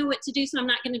 I don't know what to do, so I'm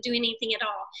not going to do anything at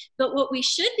all. But what we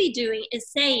should be doing is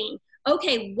saying,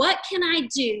 okay, what can I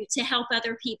do to help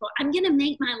other people? I'm going to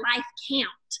make my life count.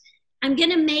 I'm going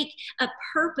to make a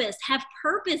purpose, have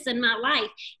purpose in my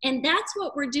life. And that's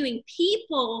what we're doing.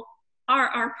 People are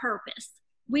our purpose.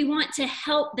 We want to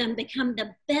help them become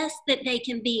the best that they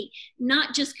can be,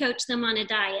 not just coach them on a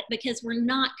diet, because we're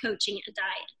not coaching a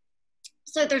diet.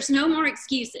 So there's no more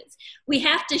excuses. We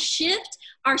have to shift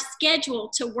our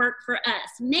schedule to work for us.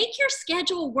 Make your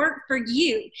schedule work for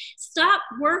you. Stop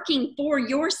working for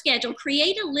your schedule.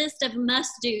 Create a list of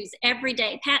must-dos every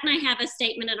day. Pat and I have a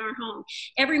statement in our home.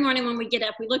 Every morning when we get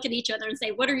up, we look at each other and say,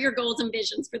 what are your goals and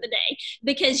visions for the day?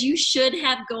 Because you should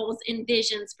have goals and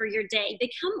visions for your day.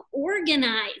 Become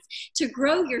organized to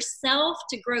grow yourself,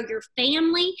 to grow your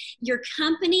family, your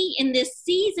company. In this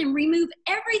season, remove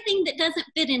everything that doesn't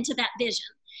fit into that vision.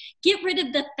 Get rid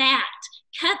of the fat.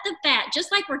 Cut the fat.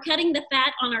 Just like we're cutting the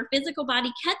fat on our physical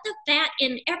body, cut the fat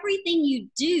in everything you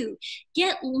do.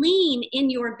 Get lean in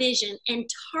your vision and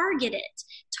target it.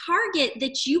 Target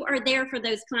that you are there for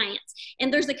those clients.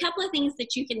 And there's a couple of things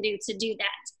that you can do to do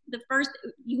that. The first,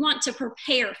 you want to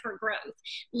prepare for growth.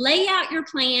 Lay out your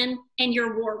plan and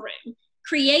your war room.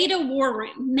 Create a war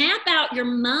room. Map out your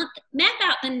month. Map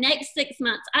out the next 6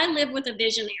 months. I live with a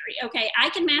visionary. Okay, I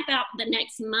can map out the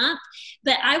next month,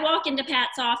 but I walk into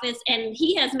Pat's office and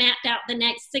he has mapped out the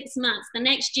next 6 months, the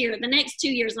next year, the next 2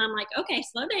 years. And I'm like, okay,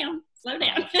 slow down.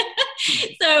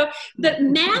 So, but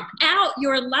map out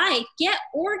your life. Get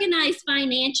organized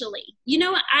financially. You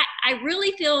know, I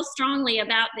really feel strongly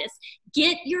about this.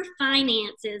 Get your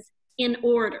finances in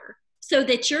order, so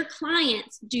that your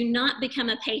clients do not become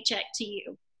a paycheck to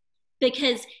you.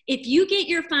 Because if you get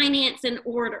your finance in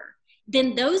order,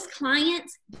 then those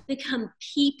clients become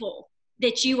people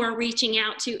that you are reaching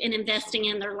out to and investing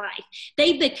in their life.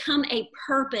 They become a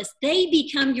purpose. They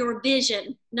become your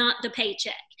vision, not the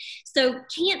paycheck. So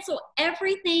cancel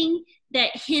everything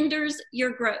that hinders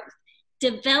your growth.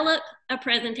 Develop a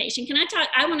presentation.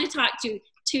 I want to talk to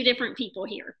two different people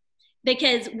here,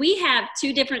 because we have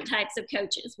two different types of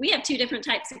coaches. We have two different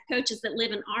types of coaches that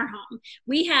live in our home.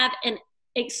 We have an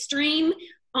extreme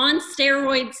on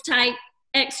steroids type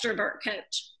extrovert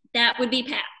coach. That would be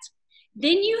Pat.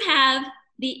 Then you have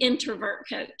the introvert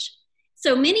coach.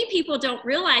 So many people don't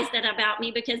realize that about me,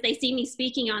 because they see me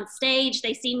speaking on stage.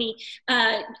 They see me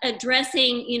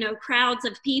addressing, crowds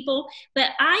of people, but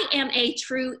I am a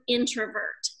true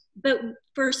introvert. But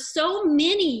for so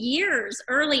many years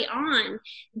early on,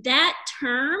 that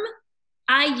term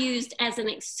I used as an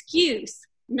excuse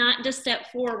not to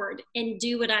step forward and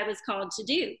do what I was called to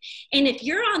do. And if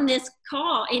you're on this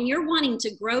call and you're wanting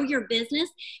to grow your business,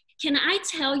 can I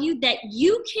tell you that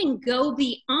you can go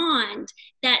beyond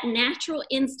that natural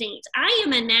instinct? I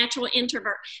am a natural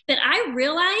introvert, but I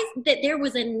realized that there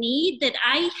was a need, that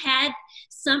I had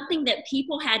something that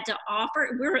people had to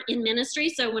offer. We're in ministry,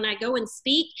 so when I go and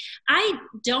speak, I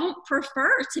don't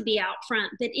prefer to be out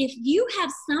front. But if you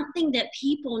have something that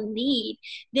people need,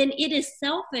 then it is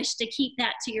selfish to keep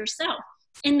that to yourself.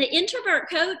 And the introvert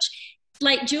coach,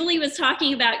 like Julie was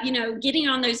talking about, you know, getting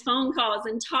on those phone calls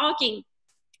and talking,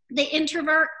 the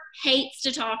introvert hates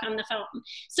to talk on the phone.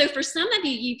 So for some of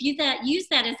you, you've used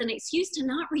that as an excuse to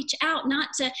not reach out, not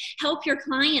to help your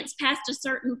clients past a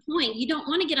certain point. You don't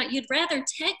want to get on, you'd rather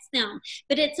text them,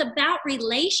 but it's about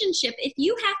relationship. If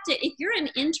you're an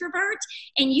introvert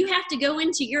and you have to go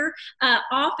into your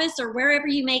office or wherever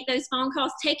you make those phone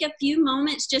calls, take a few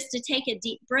moments just to take a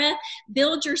deep breath,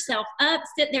 build yourself up,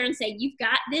 sit there and say, you've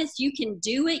got this, you can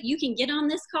do it, you can get on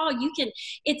this call,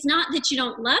 it's not that you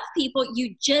don't love people,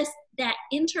 that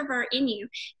introvert in you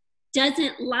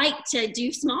doesn't like to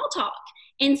do small talk.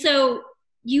 And so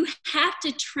you have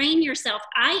to train yourself.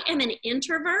 I am an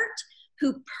introvert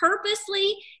who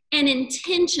purposely and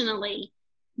intentionally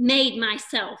made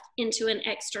myself into an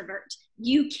extrovert.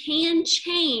 You can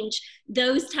change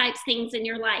those types of things in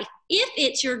your life if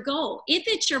it's your goal, if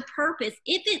it's your purpose,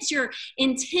 if it's your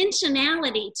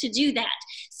intentionality to do that.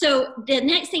 So the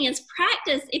next thing is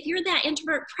practice. If you're that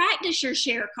introvert, practice your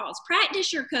share calls,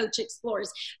 practice your coach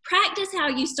explores, practice how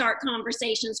you start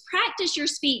conversations, practice your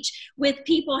speech with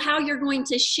people, how you're going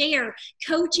to share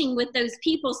coaching with those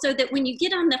people so that when you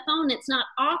get on the phone, it's not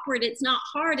awkward, it's not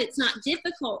hard, it's not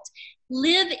difficult.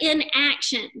 Live in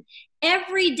action.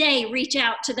 Every day, reach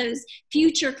out to those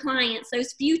future clients,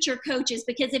 those future coaches,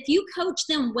 because if you coach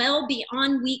them well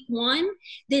beyond week 1,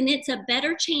 then it's a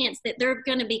better chance that they're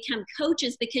going to become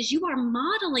coaches because you are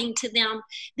modeling to them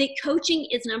that coaching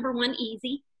is, number 1,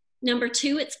 easy, number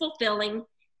 2, it's fulfilling,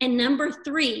 and number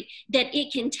 3, that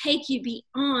it can take you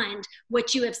beyond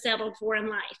what you have settled for in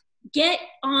life. Get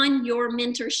on your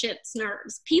mentorship's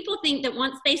nerves. People think that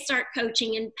once they start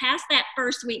coaching and past that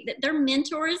first week that their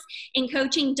mentors in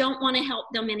coaching don't want to help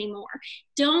them anymore.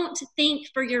 Don't think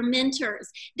for your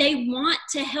mentors. They want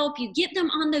to help you. Get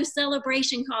them on those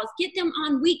celebration calls. Get them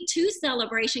on week 2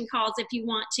 celebration calls if you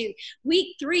want to.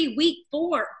 Week 3, week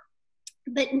 4.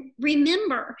 But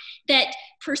remember that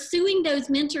pursuing those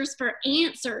mentors for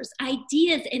answers,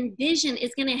 ideas, and vision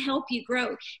is going to help you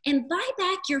grow and buy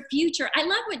back your future. I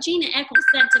love what Gina Eccles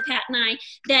said to Pat and I,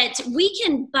 that we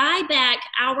can buy back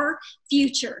our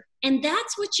future. And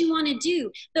that's what you want to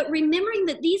do. But remembering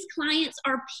that these clients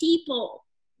are people.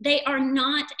 They are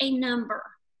not a number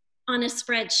on a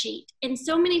spreadsheet. And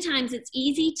so many times it's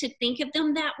easy to think of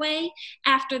them that way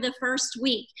after the first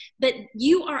week. But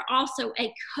you are also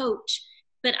a coach.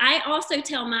 But I also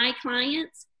tell my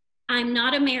clients, I'm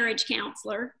not a marriage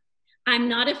counselor. I'm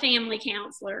not a family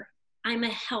counselor. I'm a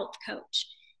health coach.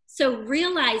 So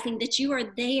realizing that you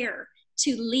are there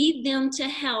to lead them to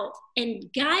health and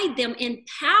guide them,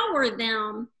 empower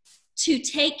them to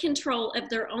take control of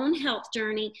their own health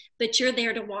journey, but you're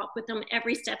there to walk with them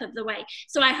every step of the way.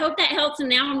 So I hope that helps. And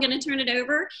now I'm going to turn it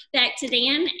over back to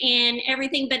Dan and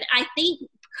everything. But I think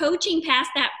coaching past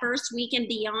that first week and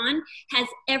beyond has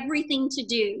everything to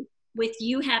do with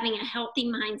you having a healthy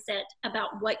mindset about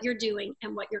what you're doing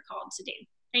and what you're called to do.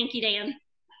 Thank you, Dan.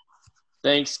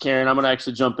 Thanks, Karen. I'm going to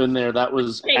actually jump in there. That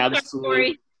was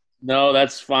absolutely – no,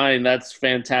 that's fine. That's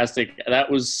fantastic.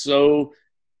 That was so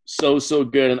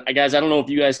good. And guys, I don't know if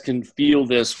you guys can feel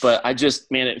this, but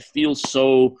it feels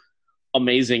so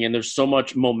amazing. And there's so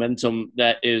much momentum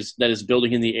that is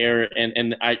building in the air.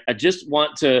 And I just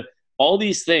want to – all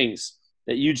these things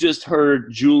that you just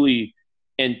heard Julie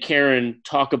and Karen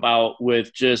talk about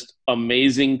with just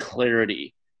amazing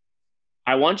clarity.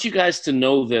 I want you guys to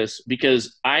know this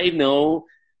because I know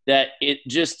that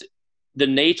the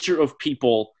nature of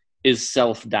people is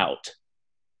self-doubt.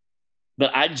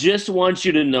 But I just want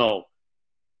you to know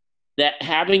that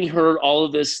having heard all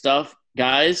of this stuff,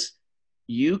 guys,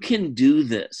 you can do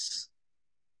this.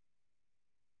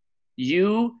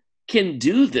 You can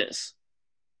do this.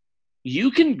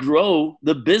 You can grow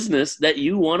the business that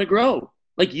you want to grow.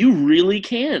 Like, you really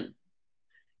can.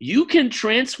 You can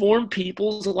transform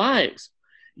people's lives.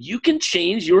 You can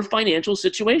change your financial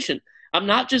situation. I'm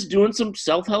not just doing some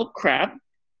self-help crap.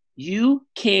 You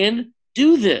can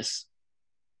do this.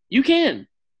 You can.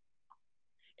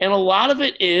 And a lot of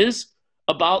it is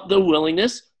about the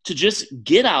willingness to just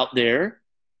get out there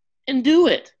and do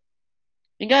it.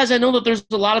 And guys, I know that there's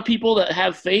a lot of people that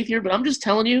have faith here, but I'm just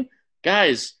telling you,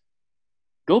 guys,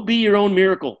 go be your own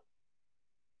miracle.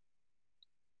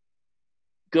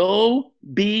 Go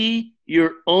be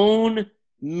your own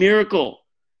miracle.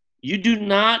 You do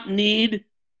not need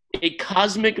a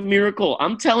cosmic miracle.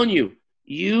 I'm telling you,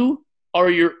 you are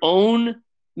your own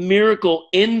miracle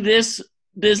in this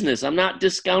business. I'm not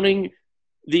discounting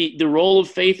the role of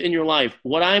faith in your life.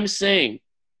 What I'm saying,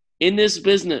 in this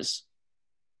business,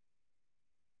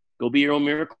 go be your own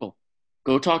miracle.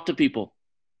 Go talk to people.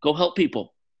 Go help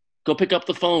people. Go pick up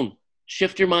the phone.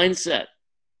 Shift your mindset.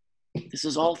 This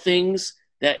is all things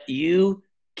that you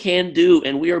can do,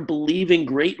 and we are believing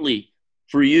greatly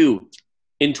for you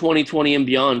in 2020 and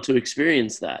beyond to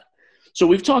experience that. So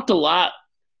we've talked a lot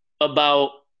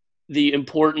about the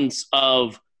importance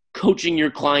of coaching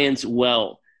your clients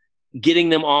well, getting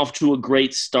them off to a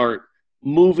great start,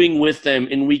 moving with them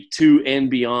in week 2 and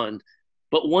beyond.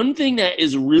 But one thing that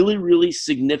is really, really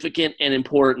significant and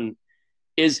important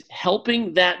is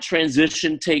helping that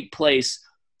transition take place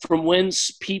from when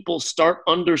people start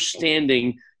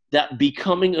understanding that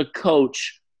becoming a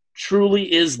coach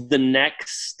truly is the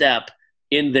next step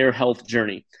in their health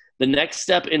journey. The next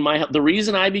step in my health. The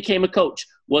reason I became a coach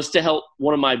was to help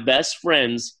one of my best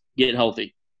friends get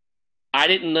healthy. I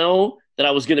didn't know that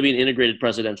I was going to be an integrated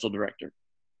presidential director.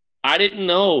 I didn't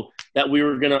know that we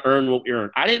were going to earn what we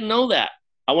earned. I didn't know that.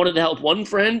 I wanted to help one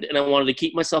friend, and I wanted to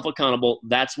keep myself accountable.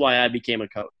 That's why I became a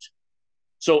coach.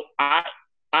 So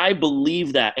I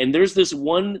believe that. And there's this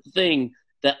one thing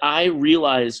that I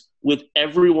realize with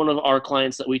every one of our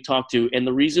clients that we talk to, and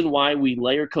the reason why we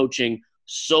layer coaching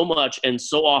so much and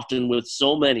so often with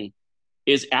so many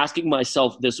is asking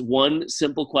myself this one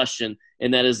simple question,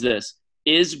 and that is this: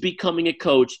 is becoming a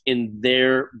coach in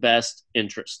their best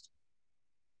interest?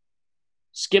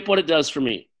 Skip what it does for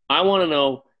me. I want to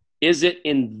know, is it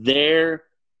in their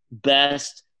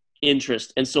best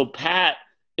interest? And so Pat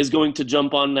is going to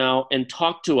jump on now and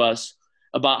talk to us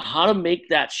about how to make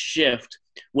that shift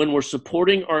when we're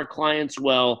supporting our clients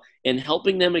well and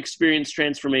helping them experience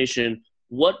transformation.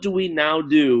 What do we now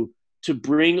do to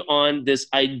bring on this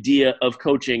idea of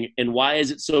coaching, and why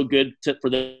is it so good for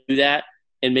them to do that,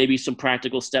 and maybe some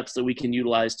practical steps that we can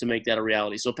utilize to make that a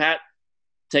reality? So Pat,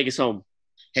 take us home.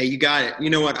 Hey, you got it. You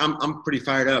know what? I'm pretty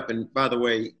fired up. And by the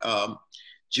way,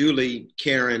 Julie,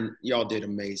 Karen, y'all did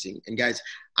amazing. And guys,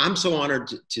 I'm so honored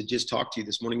to just talk to you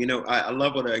this morning. You know, I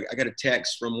love what I got a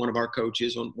text from one of our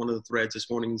coaches on one of the threads this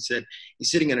morning. He said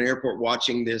he's sitting in an airport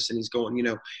watching this, and he's going, you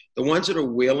know, the ones that are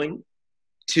willing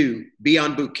to be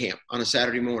on boot camp on a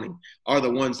Saturday morning are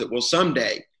the ones that will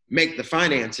someday make the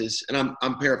finances. And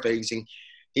I'm paraphrasing.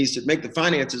 He said, make the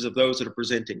finances of those that are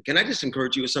presenting. Can I just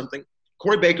encourage you with something?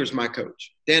 Corey Baker's my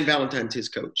coach. Dan Valentine's his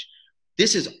coach.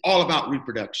 This is all about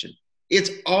reproduction.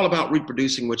 It's all about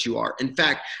reproducing what you are. In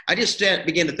fact, I just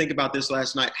began to think about this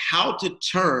last night, how to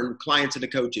turn clients into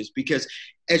coaches. Because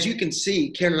as you can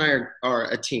see, Karen and I are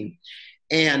a team.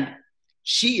 And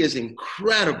she is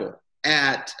incredible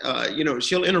at,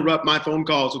 she'll interrupt my phone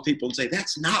calls with people and say,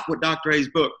 that's not what Dr. A's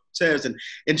book says.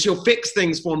 And she'll fix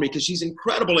things for me because she's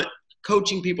incredible at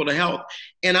coaching people to health.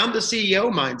 And I'm the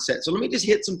CEO mindset. So let me just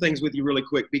hit some things with you really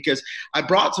quick, because I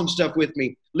brought some stuff with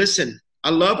me. Listen, I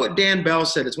love what Dan Bell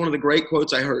said. It's one of the great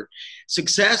quotes I heard.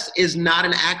 Success is not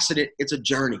an accident. It's a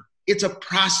journey. It's a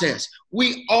process.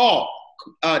 We all,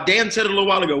 Dan said it a little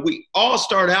while ago, we all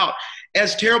start out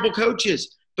as terrible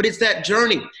coaches, but it's that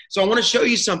journey. So I want to show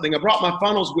you something. I brought my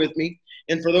funnels with me.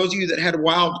 And for those of you that had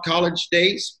wild college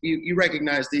days, you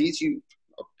recognize these. You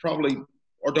probably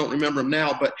or don't remember them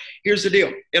now, but here's the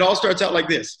deal. It all starts out like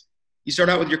this. You start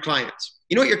out with your clients.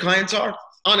 You know what your clients are?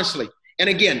 Honestly. And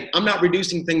again, I'm not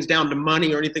reducing things down to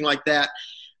money or anything like that.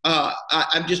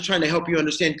 I'm just trying to help you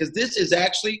understand, because this is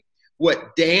actually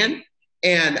what Dan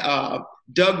and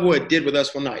Doug Wood did with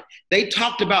us one night. They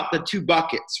talked about the 2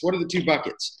 buckets. What are the 2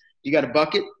 buckets? You got a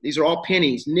bucket. These are all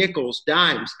pennies, nickels,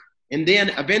 dimes. And then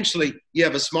eventually you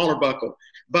have a smaller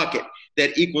bucket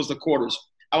that equals the quarters.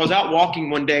 I was out walking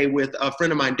one day with a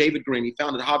friend of mine, David Green. He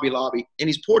founded Hobby Lobby, and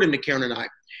he's poured into Karen and I.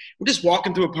 We're just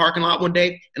walking through a parking lot one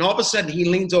day, and all of a sudden he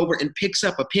leans over and picks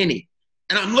up a penny.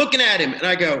 And I'm looking at him, and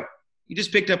I go, you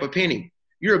just picked up a penny.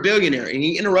 You're a billionaire. And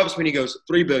he interrupts me, and he goes,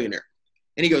 3 billionaire.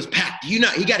 And he goes, Pat, do you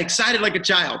not? He got excited like a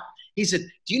child. He said,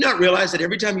 do you not realize that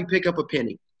every time you pick up a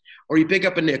penny, or you pick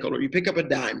up a nickel, or you pick up a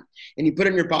dime, and you put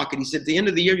it in your pocket, he said, at the end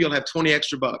of the year, you'll have 20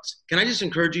 extra bucks. Can I just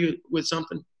encourage you with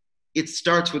something? It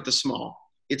starts with the small.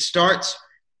 It starts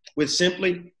with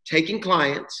simply taking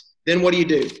clients. Then what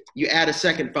do? You add a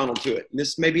second funnel to it. And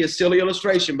this may be a silly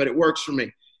illustration, but it works for me.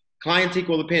 Clients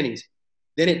equal the pennies.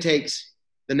 Then it takes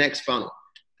the next funnel,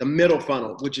 the middle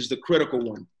funnel, which is the critical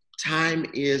one. Time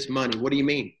is money. What do you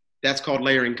mean? That's called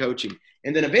layering coaching.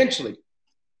 And then eventually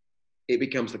it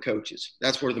becomes the coaches.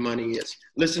 That's where the money is.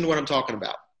 Listen to what I'm talking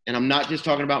about. And I'm not just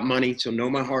talking about money, so know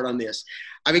my heart on this.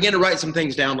 I began to write some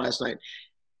things down last night.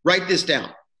 Write this down.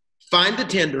 Find the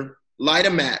tinder, light a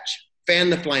match,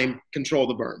 fan the flame, control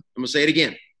the burn. I'm going to say it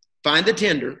again. Find the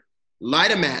tinder,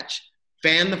 light a match,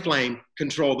 fan the flame,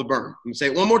 control the burn. I'm going to say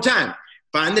it one more time.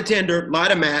 Find the tinder,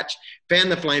 light a match, fan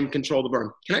the flame, control the burn.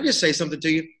 Can I just say something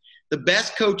to you? The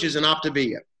best coaches in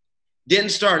Optavia didn't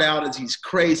start out as these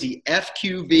crazy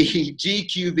FQV,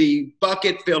 GQV,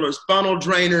 bucket fillers, funnel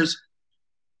drainers,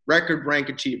 record rank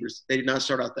achievers. They did not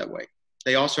start out that way.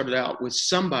 They all started out with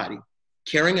somebody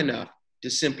caring enough to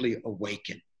simply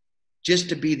awaken, just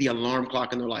to be the alarm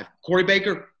clock in their life. Corey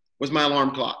Baker was my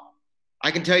alarm clock.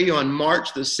 I can tell you on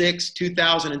March the 6th,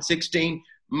 2016,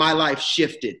 my life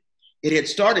shifted. It had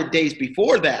started days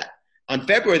before that, on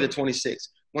February the 26th,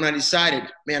 when I decided,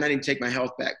 man, I didn't take my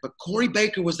health back. But Corey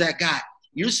Baker was that guy.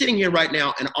 You're sitting here right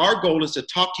now, and our goal is to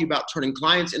talk to you about turning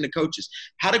clients into coaches,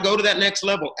 how to go to that next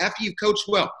level after you've coached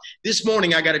well. This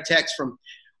morning, I got a text from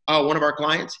one of our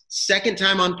clients, second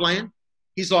time on plan.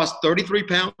 He's lost 33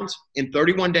 pounds in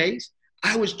 31 days.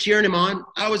 I was cheering him on.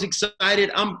 I was excited.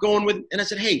 I'm going with, and I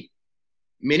said, hey,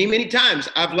 many times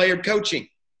I've layered coaching.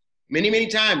 Many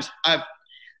times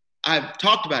I've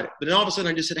talked about it. But then all of a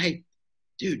sudden I just said, hey,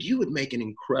 dude, you would make an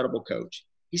incredible coach.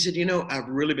 He said, you know, I've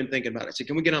really been thinking about it. I said,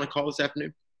 can we get on a call this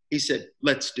afternoon? He said,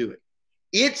 let's do it.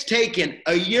 It's taken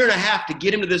a year and a half to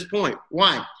get him to this point.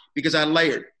 Why? Because I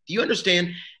layered. Do you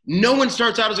understand? No one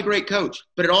starts out as a great coach,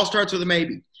 but it all starts with a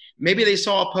maybe. Maybe they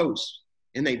saw a post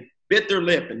and they bit their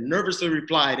lip and nervously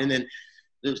replied. And then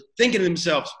they're thinking to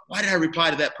themselves, why did I reply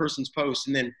to that person's post?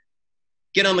 And then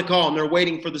get on the call and they're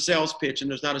waiting for the sales pitch and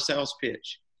there's not a sales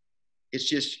pitch. It's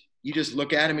just, you just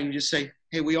look at them and you just say,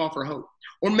 hey, we offer hope.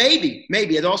 Or maybe,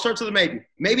 it all starts with a maybe.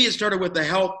 Maybe it started with the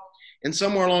help, and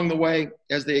somewhere along the way,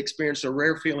 as they experienced a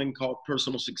rare feeling called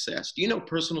personal success. Do you know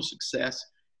personal success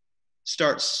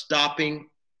starts stopping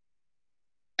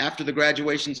after the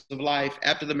graduations of life,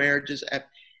 after the marriages?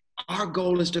 Our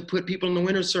goal is to put people in the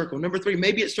winner's circle. Number 3,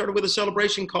 maybe it started with a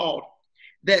celebration called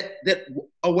that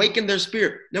awakened their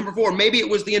spirit. Number 4, maybe it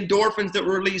was the endorphins that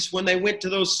were released when they went to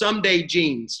those someday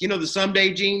jeans. You know, the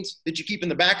someday jeans that you keep in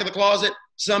the back of the closet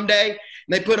someday? And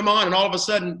they put them on and all of a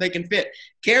sudden they can fit.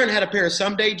 Karen had a pair of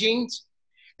someday jeans.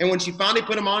 And when she finally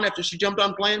put them on after she jumped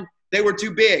on plan, they were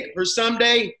too big. Her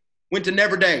someday went to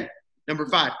never day. Number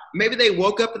 5, maybe they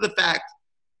woke up to the fact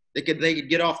that they could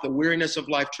get off the weariness of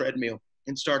life treadmill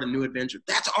and start a new adventure.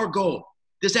 That's our goal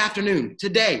this afternoon,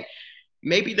 today.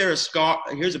 Maybe there's a scar.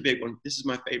 Here's a big one. This is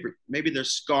my favorite. Maybe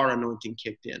there's scar anointing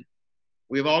kicked in.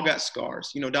 We've all got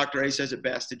scars. You know, Dr. A says it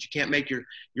best, that you can't make your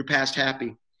past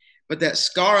happy. But that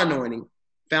scar anointing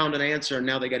found an answer, and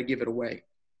now they got to give it away.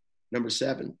 Number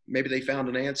 7, maybe they found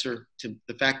an answer to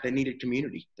the fact they needed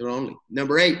community. They're only.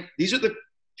 Number 8, these are the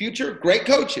future great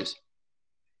coaches.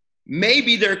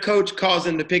 Maybe their coach caused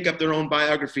them to pick up their own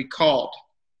biography called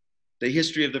The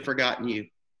History of the Forgotten You.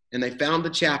 And they found the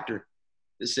chapter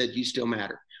that said, you still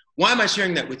matter. Why am I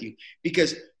sharing that with you?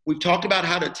 Because we've talked about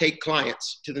how to take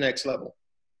clients to the next level.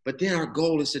 But then our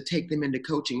goal is to take them into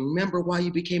coaching. Remember why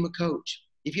you became a coach.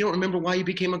 If you don't remember why you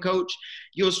became a coach,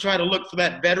 you'll try to look for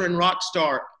that veteran rock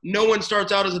star. No one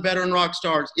starts out as a veteran rock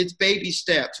star. It's baby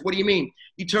steps. What do you mean?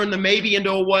 You turn the maybe into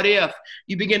a what if.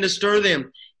 You begin to stir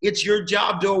them. It's your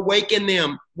job to awaken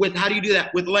them with, how do you do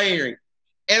that? With layering.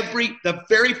 The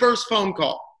very first phone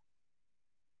call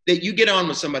that you get on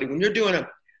with somebody, when you're doing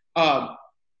a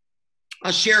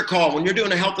share call, when you're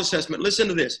doing a health assessment, listen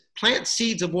to this. Plant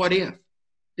seeds of what if.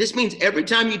 This means every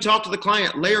time you talk to the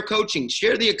client, layer coaching,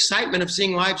 share the excitement of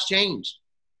seeing lives change.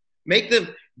 Make them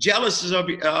jealous of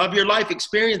your life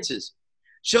experiences.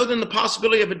 Show them the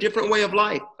possibility of a different way of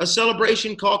life. A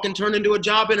celebration call can turn into a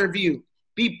job interview.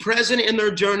 Be present in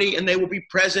their journey, and they will be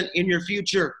present in your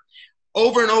future.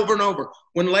 Over and over and over.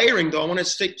 When layering, though, I want to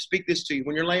speak this to you.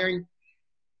 When you're layering,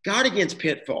 guard against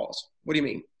pitfalls. What do you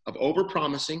mean? Of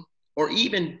overpromising or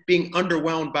even being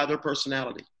underwhelmed by their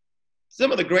personality. Some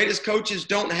of the greatest coaches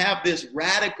don't have this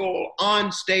radical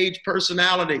on-stage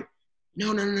personality.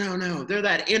 No. They're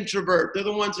that introvert. They're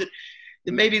the ones that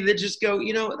maybe they just go,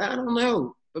 you know, I don't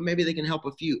know, but maybe they can help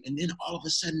a few. And then all of a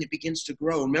sudden it begins to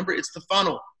grow. Remember, it's the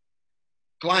funnel.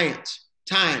 Clients,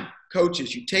 time,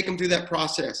 coaches, you take them through that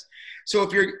process. So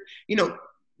if you're,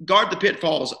 guard the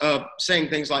pitfalls of saying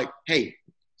things like, hey,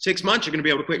 6 months, you're going to be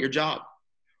able to quit your job.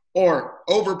 Or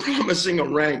over-promising a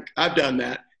rank. I've done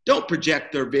that. Don't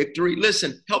project their victory.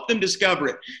 Listen, help them discover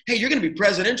it. Hey, you're going to be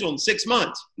presidential in 6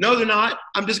 months. No, they're not.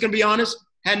 I'm just going to be honest.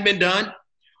 Hadn't been done.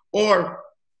 Or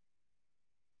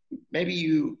maybe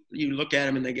you look at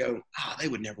them and they go, oh, they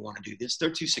would never want to do this. They're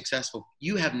too successful.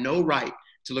 You have no right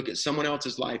to look at someone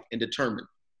else's life and determine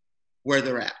where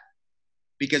they're at.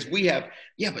 Because we have,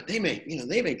 but they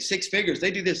make 6 figures.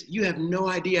 They do this. You have no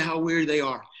idea how weird they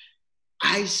are.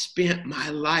 I spent my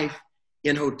life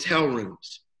in hotel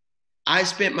rooms. I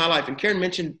spent my life, and Karen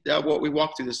mentioned what we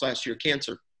walked through this last year,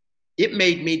 cancer. It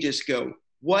made me just go,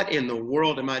 what in the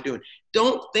world am I doing?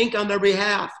 Don't think on their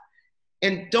behalf.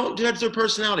 And don't judge their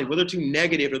personality, whether they're too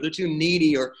negative or they're too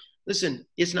needy. Or listen,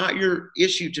 it's not your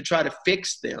issue to try to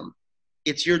fix them.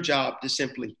 It's your job to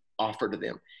simply offer to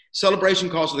them. Celebration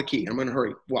calls are the key. I'm going to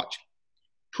hurry. Watch.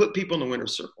 Put people in the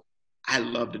winner's circle. I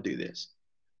love to do this.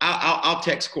 I'll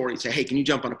text Corey and say, hey, can you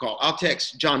jump on a call? I'll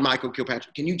text John Michael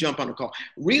Kilpatrick. Can you jump on a call?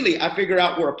 Really, I figure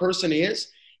out where a person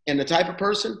is and the type of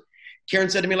person. Karen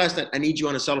said to me last night, I need you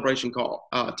on a celebration call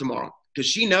tomorrow, because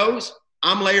she knows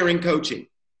I'm layering coaching.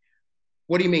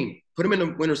 What do you mean? Put them in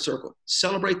the winner's circle.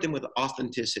 Celebrate them with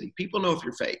authenticity. People know if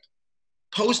you're fake.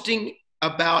 Posting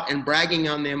about and bragging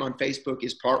on them on Facebook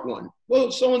is part one. Well,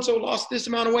 so-and-so lost this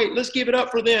amount of weight. Let's give it up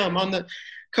for them on the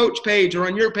coach page or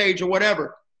on your page or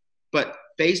whatever. But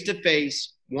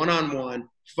face-to-face, one-on-one,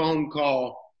 phone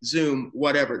call, Zoom,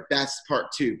 whatever, that's part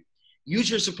two. Use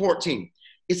your support team.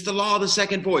 It's the law of the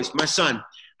second voice. My son,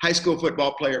 high school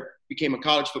football player, became a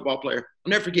college football player.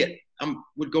 I'll never forget. I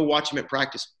would go watch him at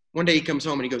practice. One day he comes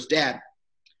home and he goes, Dad,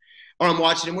 or I'm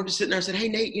watching him. We're just sitting there. I said, hey,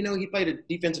 Nate, he played a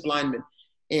defensive lineman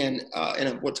and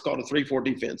in what's called a 3-4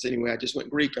 defense. Anyway, I just went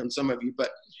Greek on some of you,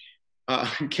 but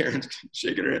Karen's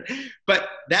shaking her head. But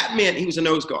that meant he was a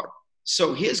nose guard.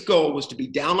 So his goal was to be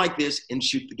down like this and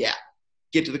shoot the gap,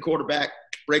 get to the quarterback,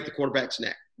 break the quarterback's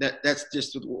neck. That's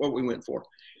just what we went for.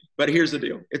 But here's the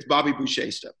deal. It's Bobby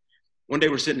Boucher stuff. One day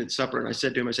we're sitting at supper and I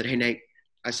said to him, I said, hey, Nate,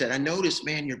 I said, I noticed,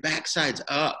 man, your backside's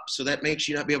up. So that makes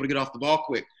you not be able to get off the ball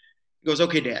quick. He goes,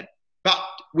 okay, Dad. About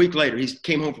a week later, he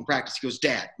came home from practice. He goes,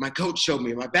 Dad, my coach showed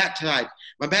me my backside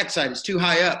is too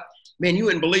high up. Man, you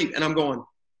wouldn't believe. And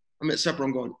I'm at supper.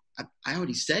 I'm going, I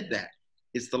already said that.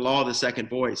 It's the law of the second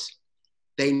voice.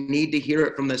 They need to hear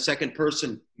it from the second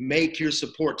person. Make your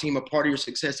support team a part of your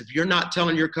success. If you're not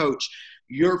telling your coach,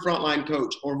 your frontline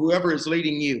coach, or whoever is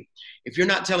leading you, if you're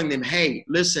not telling them, hey,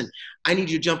 listen, I need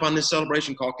you to jump on this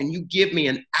celebration call. Can you give me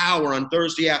an hour on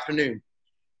Thursday afternoon?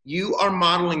 You are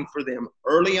modeling for them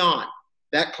early on,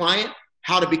 that client,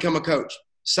 how to become a coach.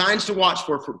 Signs to watch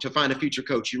for to find a future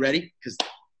coach. You ready? Because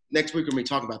next week we're going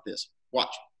to be talking about this.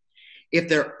 Watch. If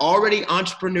they're already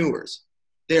entrepreneurs,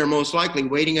 they are most likely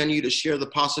waiting on you to share the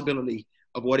possibility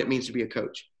of what it means to be a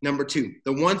coach. Number 2,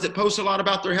 the ones that post a lot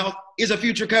about their health is a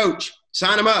future coach.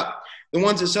 Sign them up. The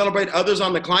ones that celebrate others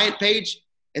on the client page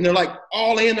and they're like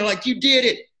all in, they're like, you did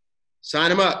it. Sign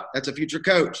them up. That's a future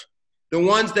coach. The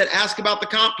ones that ask about the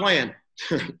comp plan,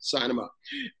 sign them up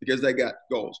because they got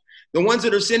goals. The ones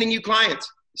that are sending you clients,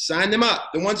 sign them up.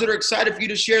 The ones that are excited for you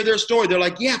to share their story, they're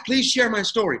like, yeah, please share my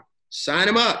story. Sign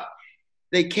them up.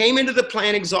 They came into the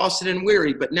plan exhausted and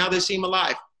weary, but now they seem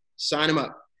alive. Sign them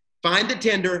up. Find the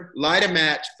tender, light a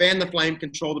match, fan the flame,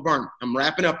 control the burn. I'm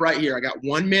wrapping up right here. I got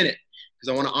 1 minute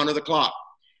because I want to honor the clock.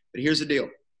 But here's the deal.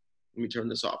 Let me turn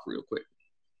this off real quick.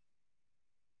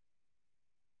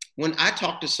 When I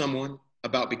talk to someone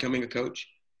about becoming a coach,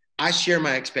 I share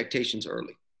my expectations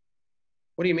early.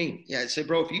 What do you mean? Yeah, I say,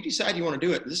 bro, if you decide you want to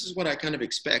do it, this is what I kind of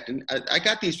expect. And I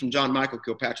got these from John Michael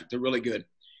Kilpatrick. They're really good.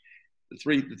 The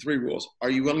three rules. Are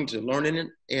you willing to learn in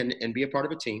it and be a part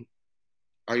of a team?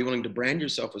 Are you willing to brand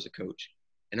yourself as a coach?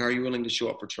 And are you willing to show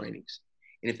up for trainings?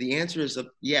 And if the answer is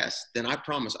yes, then I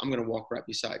promise I'm going to walk right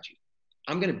beside you.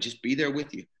 I'm going to just be there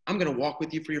with you. I'm going to walk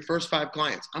with you for your first 5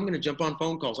 clients. I'm going to jump on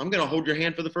phone calls. I'm going to hold your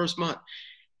hand for the first month.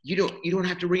 You don't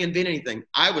have to reinvent anything.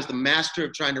 I was the master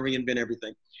of trying to reinvent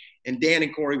everything. And Dan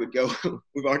and Corey would go,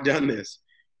 we've already done this.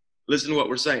 Listen to what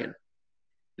we're saying.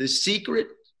 The secret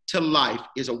to life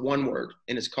is a one word,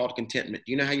 and it's called contentment.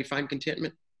 Do you know how you find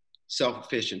contentment?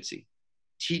 Self-efficiency.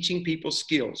 Teaching people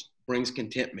skills brings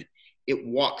contentment. It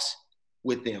walks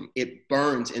with them. It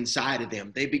burns inside of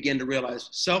them. They begin to realize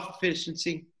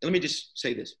self-efficiency. Let me just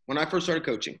say this. When I first started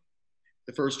coaching,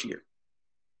 the first year,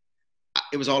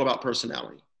 it was all about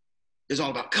personality. It was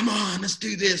all about, come on, let's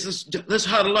do this. Let's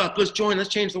huddle up. Let's join. Let's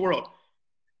change the world.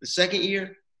 The second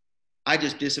year, I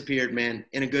just disappeared, man,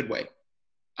 in a good way.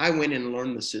 I went in and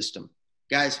learned the system.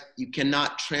 Guys, you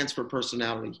cannot transfer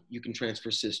personality. You can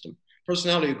transfer system.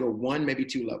 Personality will go 1, maybe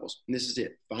 2 levels. And this is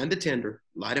it. Find the tender,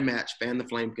 light a match, fan the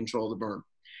flame, control the burn.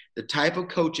 The type of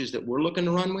coaches that we're looking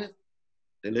to run with,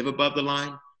 they live above the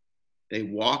line. They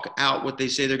walk out what they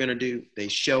say they're going to do. They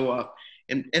show up.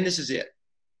 And this is it.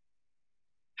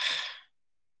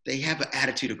 They have an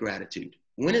attitude of gratitude.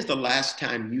 When is the last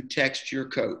time you text your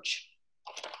coach?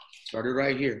 Started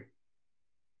right here.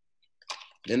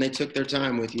 Then they took their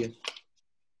time with you.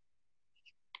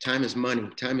 Time is money.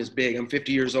 Time is big. I'm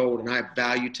 50 years old and I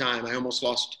value time. I almost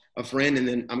lost a friend, and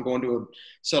then I'm going to a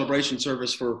celebration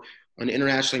service for an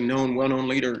internationally known, well-known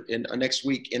leader next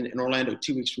week in Orlando.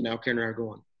 2 weeks from now, Karen and I are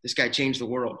going. This guy changed the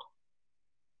world.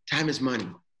 Time is money.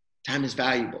 Time is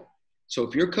valuable. So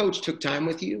if your coach took time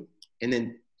with you and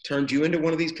then turned you into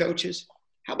one of these coaches,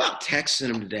 how about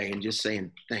texting them today and just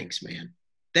saying, thanks, man.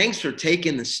 Thanks for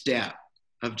taking the step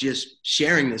of just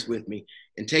sharing this with me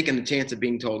and taking the chance of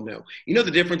being told no. You know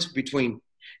the difference between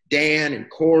Dan and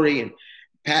Corey and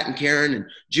Pat and Karen and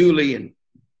Julie and,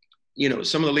 you know,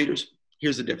 some of the leaders?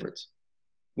 Here's the difference.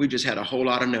 We've just had a whole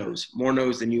lot of no's, more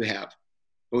no's than you have.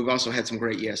 But we've also had some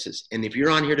great yeses. And if you're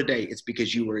on here today, it's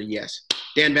because you were a yes.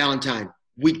 Dan Valentine,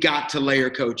 we got to layer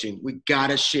coaching. We got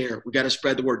to share. We got to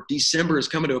spread the word. December is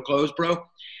coming to a close, bro.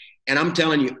 And I'm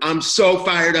telling you, I'm so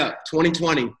fired up.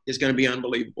 2020 is going to be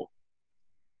unbelievable.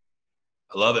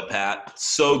 I love it, Pat.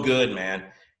 So good, man.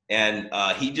 And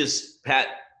Pat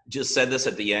just said this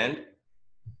at the end.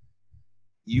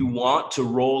 You want to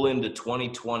roll into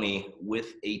 2020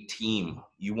 with a team.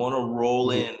 You want to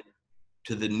roll in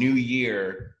to the new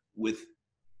year with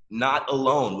not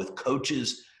alone, with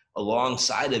coaches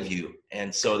alongside of you.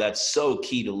 And so that's so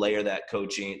key to layer that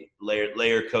coaching,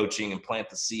 layer coaching and plant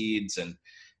the seeds and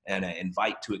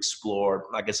invite to explore.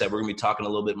 Like I said, we're going to be talking a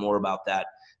little bit more about that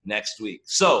next week.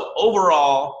 So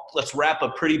overall, let's wrap a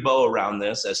pretty bow around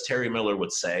this, as Terry Miller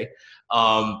would say.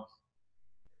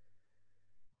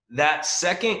 That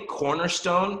second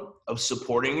cornerstone of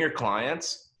supporting your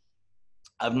clients,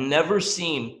 I've never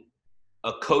seen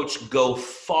a coach go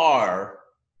far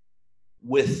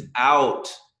without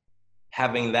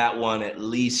having that one at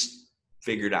least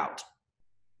figured out.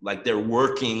 Like they're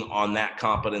working on that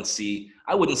competency.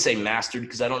 I wouldn't say mastered,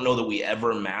 because I don't know that we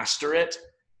ever master it,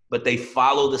 but they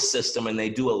follow the system and they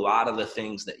do a lot of the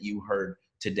things that you heard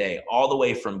today, all the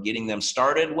way from getting them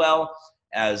started well,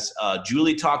 as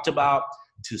Julie talked about,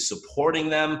 to supporting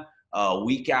them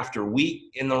week after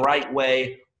week in the right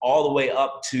way, all the way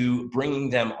up to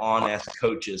bringing them on as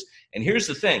coaches. And here's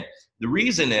the thing. The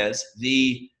reason is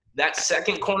that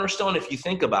second cornerstone, if you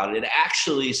think about it, it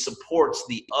actually supports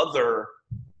the other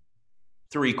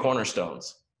three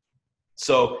cornerstones.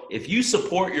 So if you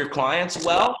support your clients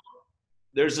well,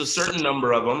 there's a certain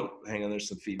number of them. Hang on, there's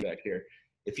some feedback here.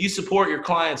 If you support your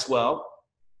clients well,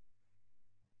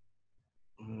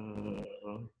 I'm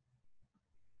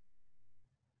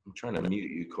trying to mute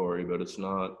you, Corey, but it's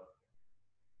not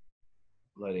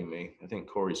letting me. I think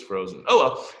Corey's frozen.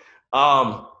 Oh,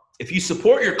 well. If you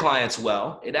support your clients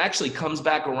well, it actually comes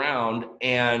back around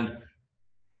and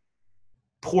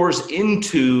pours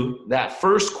into that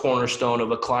first cornerstone of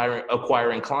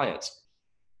acquiring clients,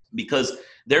 because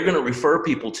they're going to refer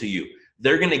people to you.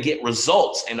 They're going to get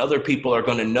results, and other people are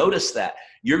going to notice that.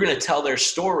 You're going to tell their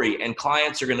story, and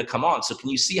clients are going to come on. So can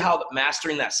you see how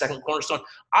mastering that second cornerstone?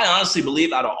 I honestly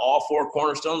believe out of all four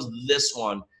cornerstones, this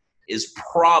one is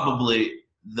probably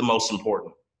the most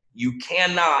important. You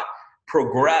cannot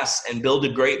progress and build a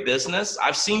great business.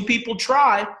 I've seen people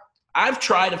try. I've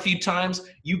tried a few times.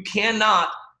 You cannot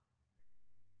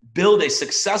build a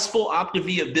successful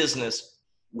Optavia business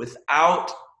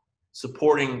without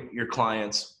supporting your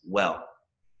clients well.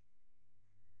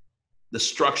 The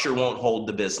structure won't hold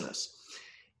the business.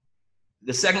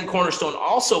 The second cornerstone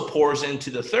also pours into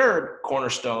the third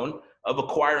cornerstone of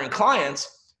acquiring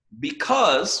clients,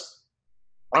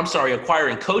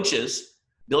 acquiring coaches,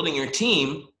 building your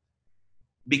team.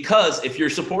 Because if you're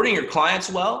supporting your clients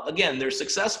well, again, they're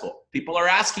successful. People are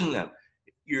asking them.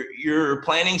 You're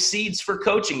planting seeds for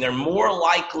coaching. They're more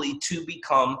likely to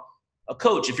become a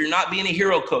coach. If you're not being a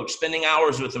hero coach, spending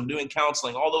hours with them, doing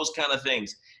counseling, all those kind of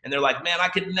things, and they're like, man, I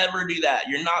could never do that.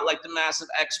 You're not like the massive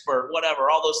expert,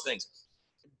 whatever, all those things.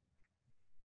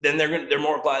 Then they're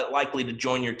more likely to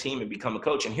join your team and become a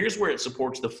coach. And here's where it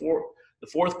supports the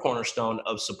fourth cornerstone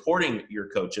of supporting your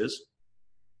coaches.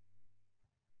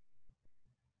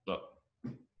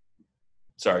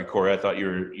 Sorry, Corey, I thought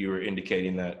you were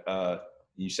indicating that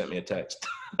you sent me a text.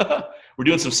 We're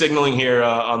doing some signaling here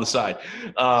on the side.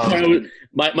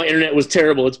 My internet was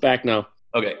terrible. It's back now.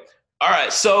 Okay. All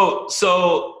right. So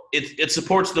it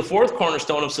supports the fourth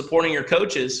cornerstone of supporting your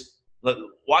coaches.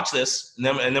 Watch this, and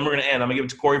then we're going to end. I'm going to give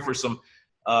it to Corey for some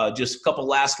just a couple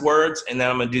last words, and then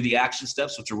I'm going to do the action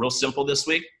steps, which are real simple this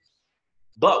week.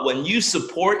 But when you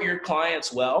support your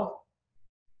clients well,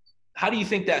 How do you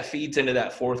think that feeds into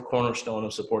that fourth cornerstone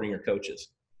of supporting your coaches?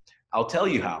 I'll tell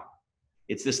you how.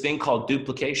 It's this thing called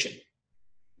duplication,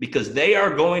 because they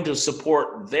are going to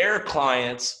support their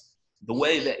clients the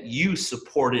way that you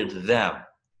supported them.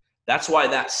 That's why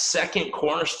that second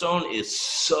cornerstone is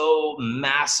so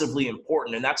massively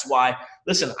important. And that's why,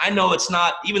 listen, I know it's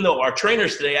not, even though our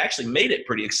trainers today actually made it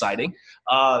pretty exciting,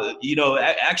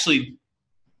 actually,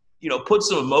 put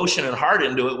some emotion and heart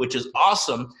into it, which is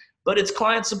awesome, but it's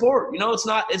client support. It's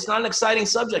not an exciting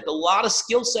subject. A lot of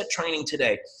skill set training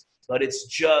today, but it's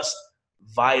just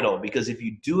vital, because if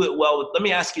you do it well, let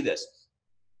me ask you this.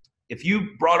 If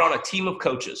you brought on a team of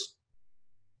coaches,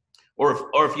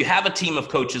 or if you have a team of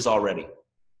coaches already,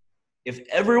 if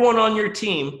everyone on your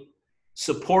team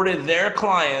supported their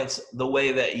clients the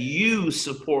way that you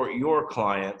support your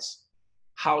clients,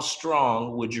 how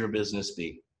strong would your business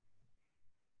be?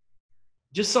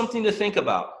 Just something to think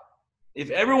about. If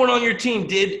everyone on your team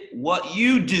did what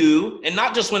you do, and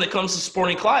not just when it comes to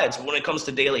supporting clients, when it comes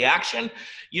to daily action,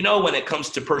 when it comes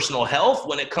to personal health,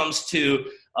 when it comes to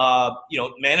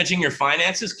managing your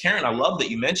finances. Karen, I love that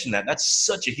you mentioned that. That's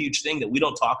such a huge thing that we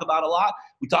don't talk about a lot.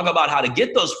 We talk about how to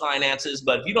get those finances,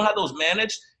 but if you don't have those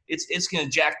managed, it's going to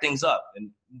jack things up. And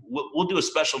we'll do a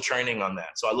special training on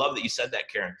that. So I love that you said that,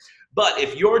 Karen. But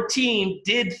if your team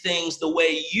did things the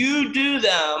way you do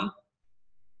them,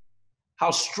 how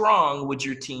strong would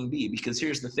your team be? Because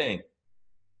here's the thing.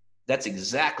 That's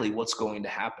exactly what's going to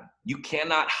happen. You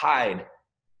cannot hide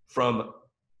from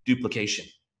duplication.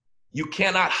 You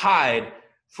cannot hide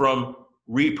from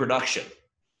reproduction.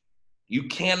 You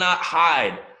cannot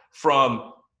hide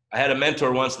from, I had a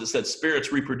mentor once that said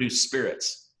spirits reproduce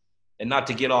spirits. And not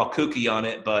to get all kooky on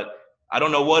it, but I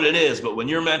don't know what it is, but when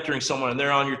you're mentoring someone and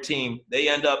they're on your team, they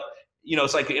end up,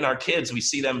 it's like in our kids, we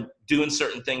see them doing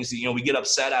certain things, we get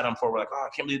upset at them for, we're like, oh, I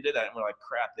can't believe they did that. And we're like,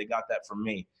 crap, they got that from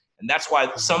me. And that's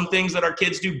why some things that our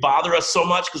kids do bother us so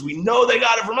much, because we know they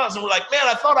got it from us. And we're like, man,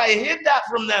 I thought I hid that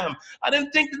from them. I didn't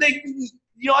think that they,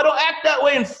 I don't act that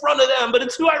way in front of them, but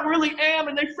it's who I really am,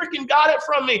 and they freaking got it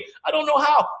from me. I don't know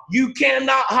how. You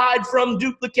cannot hide from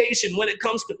duplication when it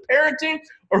comes to parenting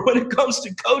or when it comes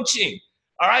to coaching.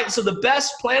 All right, so the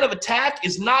best plan of attack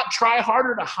is not try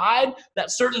harder to hide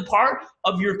that certain part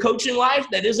of your coaching life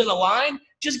that isn't aligned.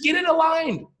 Just get it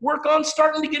aligned. Work on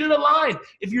starting to get it aligned.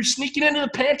 If you're sneaking into the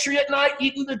pantry at night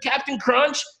eating the Captain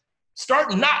Crunch,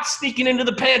 start not sneaking into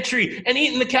the pantry and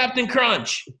eating the Captain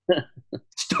Crunch.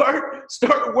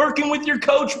 Start working with your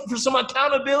coach for some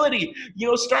accountability.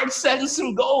 Start setting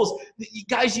some goals. You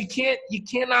guys, you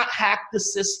cannot hack the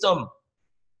system.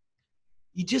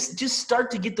 You just start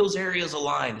to get those areas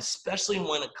aligned, especially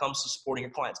when it comes to supporting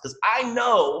your clients. Because I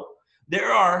know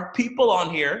there are people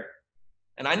on here,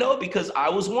 and I know it because I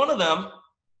was one of them,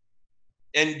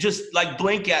 and just like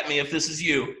blink at me if this is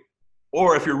you,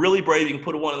 or if you're really brave, you can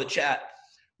put a 1 in the chat,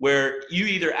 where you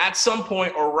either at some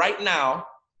point or right now,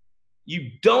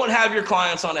 you don't have your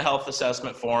clients on a health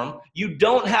assessment form. You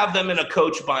don't have them in a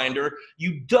coach binder.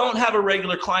 You don't have a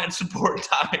regular client support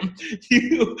time.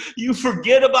 You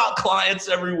forget about clients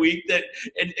every week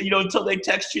until they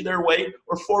text you their weight,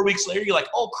 or 4 weeks later, you're like,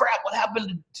 oh crap, what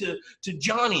happened to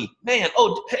Johnny? Man,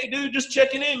 oh, hey dude, just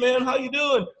checking in, man. How you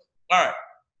doing? All right.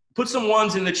 Put some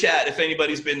 1s in the chat if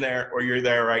anybody's been there or you're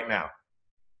there right now.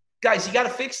 Guys, you got to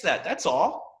fix that. That's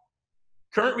all.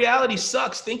 Current reality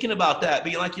sucks thinking about that,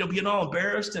 being like, being all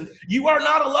embarrassed, and you are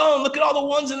not alone. Look at all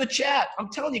the 1s in the chat. I'm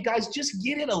telling you guys, just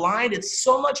get it aligned. It's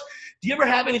so much. Do you ever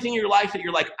have anything in your life that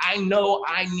you're like, I know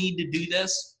I need to do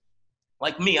this?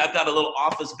 Like me, I've got a little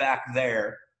office back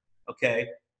there. Okay.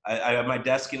 I have my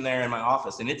desk in there in my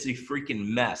office, and it's a freaking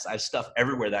mess. I have stuff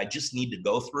everywhere that I just need to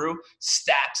go through,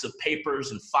 stacks of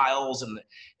papers and files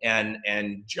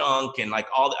and junk and like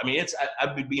all that. I mean,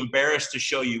 I would be embarrassed to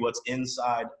show you what's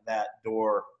inside that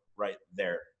door right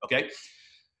there. Okay.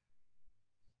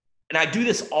 And I do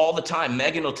this all the time.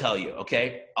 Megan will tell you,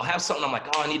 okay, I'll have something. I'm like,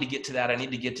 oh, I need to get to that. I need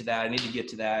to get to that. I need to get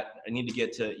to that. I need to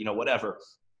get to, whatever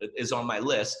is on my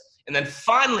list. And then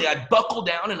finally I buckle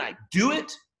down and I do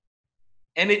it.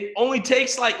 And it only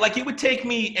takes like it would take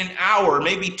me an hour,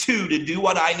 maybe 2, to do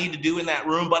what I need to do in that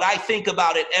room. But I think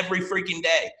about it every freaking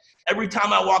day. Every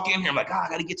time I walk in here, I'm like, I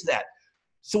got to get to that.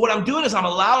 So what I'm doing is I'm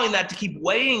allowing that to keep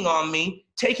weighing on me,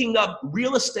 taking up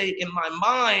real estate in my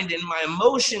mind, in my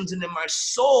emotions, and in my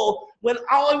soul, when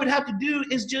all I would have to do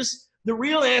is the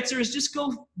real answer is just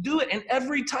go do it. And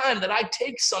every time that I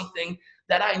take something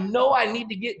that I know I need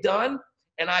to get done,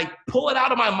 and I pull it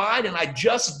out of my mind and I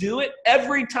just do it,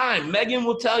 every time, Megan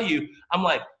will tell you, I'm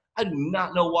like, I do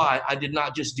not know why I did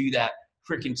not just do that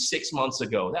freaking 6 months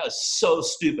ago. That was so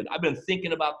stupid. I've been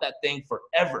thinking about that thing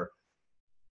forever.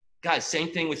 Guys,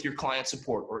 same thing with your client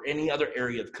support or any other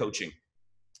area of coaching.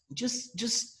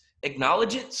 Just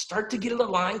acknowledge it, start to get it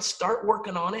aligned, start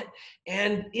working on it,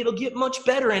 and it'll get much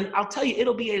better. And I'll tell you,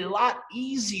 it'll be a lot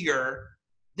easier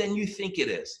than you think it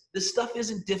is. This stuff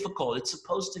isn't difficult. It's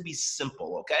supposed to be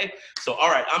simple, okay? So, all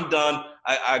right, I'm done.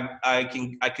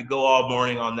 I could go all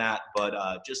morning on that, but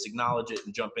just acknowledge it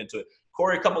and jump into it.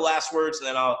 Corey, a couple last words, and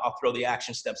then I'll throw the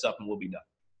action steps up, and we'll be done.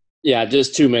 Yeah,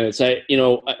 just 2 minutes. That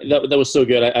was so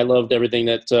good. I loved everything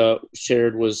that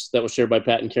was shared by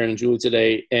Pat and Karen and Julie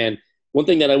today. And one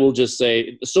thing that I will just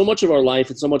say, so much of our life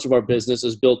and so much of our business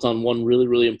is built on one really,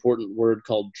 really important word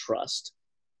called trust.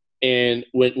 And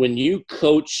when you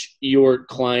coach your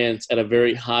clients at a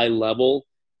very high level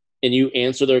and you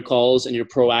answer their calls and you're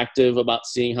proactive about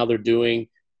seeing how they're doing,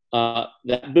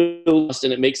 that builds trust,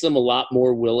 and it makes them a lot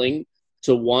more willing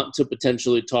to want to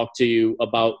potentially talk to you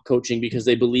about coaching because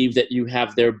they believe that you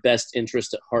have their best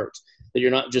interest at heart, that you're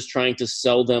not just trying to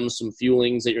sell them some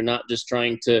fuelings, that you're not just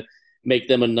trying to make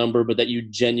them a number, but that you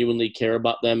genuinely care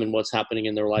about them and what's happening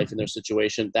in their life and their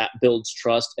situation. That builds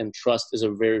trust, and trust is a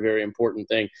very, very important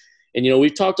thing. And,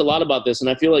 we've talked a lot about this, and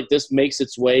I feel like this makes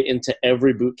its way into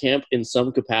every boot camp in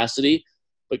some capacity.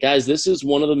 But guys, this is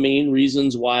one of the main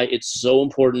reasons why it's so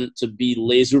important to be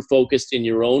laser focused in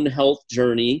your own health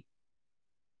journey,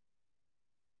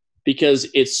 because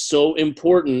it's so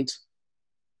important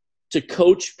to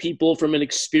coach people from an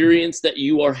experience that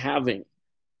you are having.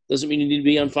 Doesn't mean you need to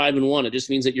be on 5 and 1. It just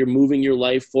means that you're moving your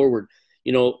life forward.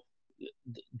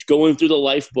 Going through the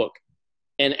life book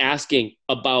and asking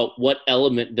about what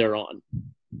element they're on,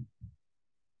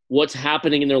 what's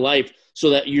happening in their life,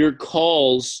 so that your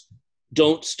calls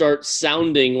don't start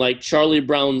sounding like Charlie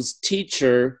Brown's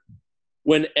teacher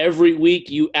when every week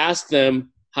you ask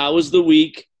them, how was the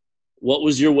week? What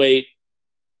was your weight?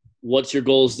 What's your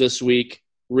goals this week?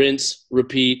 Rinse,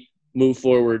 repeat, move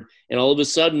forward. And all of a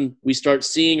sudden, we start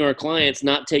seeing our clients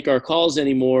not take our calls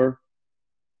anymore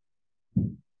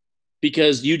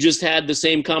because you just had the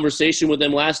same conversation with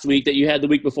them last week that you had the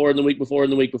week before and the week before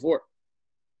and the week before.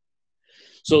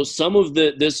 So some of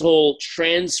this whole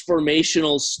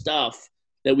transformational stuff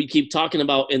that we keep talking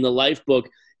about in the life book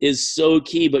is so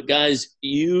key. But guys,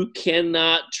 you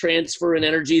cannot transfer an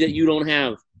energy that you don't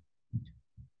have.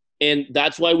 And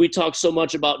that's why we talk so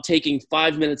much about taking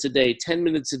 5 minutes a day, 10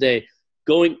 minutes a day,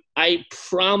 I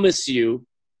promise you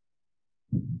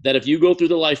that if you go through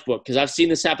the life book, because I've seen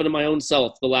this happen to my own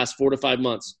self the last 4 to 5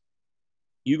 months,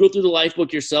 you go through the life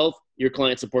book yourself, your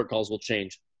client support calls will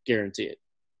change. Guarantee it.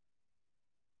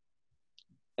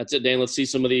 That's it, Dan. Let's see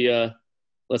some of the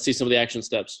action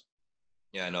steps.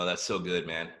 Yeah, I know, that's so good,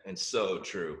 man. And so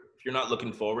true. If you're not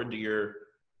looking forward to your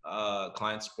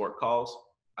client support calls,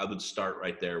 I would start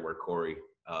right there where Corey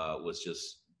was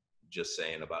just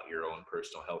saying about your own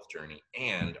personal health journey.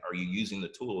 And are you using the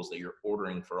tools that you're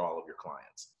ordering for all of your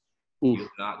clients? If you've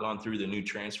not gone through the new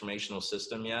transformational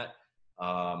system yet,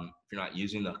 if you're not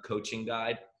using the coaching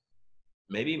guide,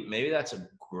 maybe that's a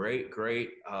great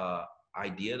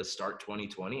idea to start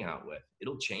 2020 out with.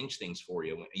 It'll change things for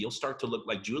you. You'll start to look,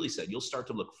 like Julie said, you'll start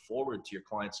to look forward to your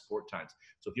client support times.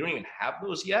 So if you don't even have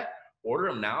those yet, order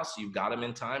them now so you've got them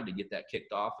in time to get that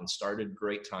kicked off and started.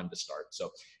 Great time to start.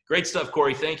 So great stuff,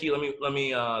 Corey. Thank you. Let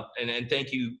me and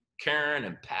thank you, Karen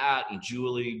and Pat and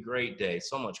Julie. Great day.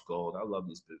 So much gold. I love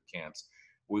these boot camps.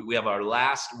 We have our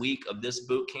last week of this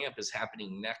boot camp is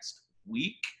happening next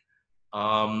week.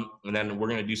 And then we're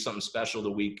going to do something special the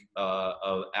week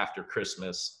of after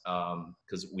Christmas,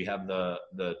 because we have the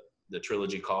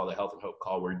trilogy call, the Health and Hope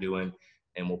call we're doing.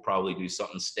 And we'll probably do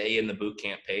something, stay in the boot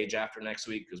camp page after next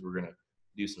week, because we're going to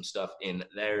do some stuff in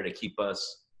there to keep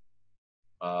us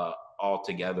all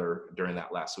together during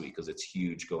that last week, because it's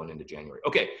huge going into January.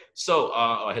 Okay, so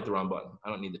I hit the wrong button. I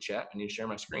don't need the chat. I need to share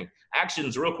my screen.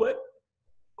 Actions real quick.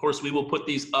 Of course, we will put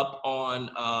these up on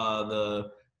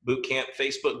the boot camp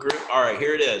Facebook group. All right,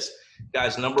 here it is.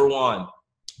 Guys, number 1,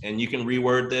 and you can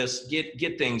reword this,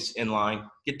 get things in line,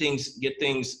 get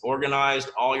things organized,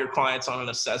 all your clients on an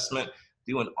assessment.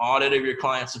 Do an audit of your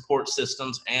client support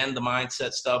systems and the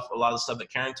mindset stuff, a lot of the stuff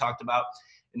that Karen talked about,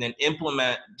 and then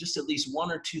implement just at least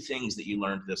 1 or 2 things that you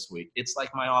learned this week. It's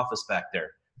like my office back there.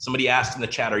 Somebody asked in the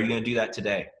chat, are you going to do that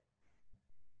today?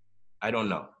 I don't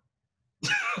know.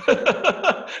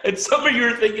 And some of you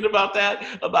are thinking about that,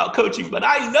 about coaching, but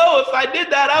I know if I did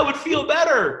that, I would feel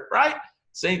better, right?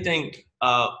 Same thing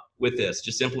with this.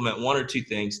 Just implement 1 or 2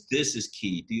 things. This is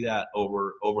key. Do that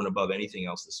over and above anything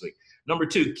else this week. Number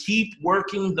 2, keep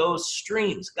working those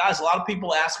streams. Guys, a lot of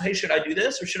people ask, hey, should I do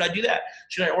this or should I do that?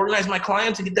 Should I organize my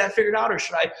clients and get that figured out, or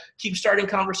should I keep starting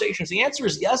conversations? The answer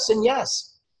is yes and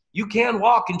yes. You can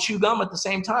walk and chew gum at the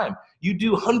same time. You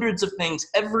do hundreds of things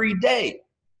every day,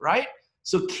 right?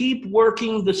 So keep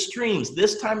working the streams.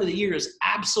 This time of the year is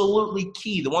absolutely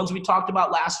key. The ones we talked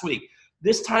about last week.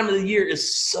 This time of the year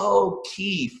is so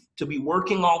key to be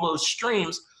working all those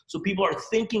streams so people are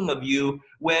thinking of you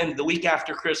when the week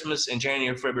after Christmas in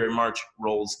January, February, March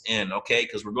rolls in, okay?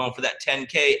 Because we're going for that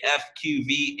 10K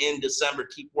FQV in December.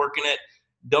 Keep working it.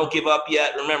 Don't give up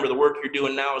yet. Remember, the work you're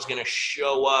doing now is going to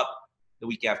show up the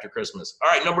week after Christmas. All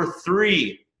right, number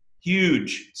 3,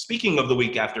 huge. Speaking of the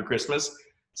week after Christmas,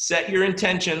 set your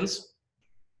intentions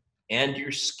and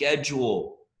your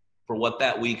schedule for what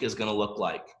that week is going to look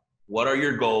like. What are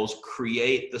your goals?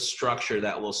 Create the structure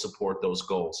that will support those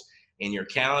goals in your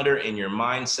calendar, in your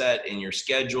mindset, in your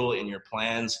schedule, in your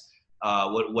plans,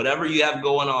 whatever you have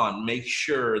going on. Make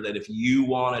sure that if you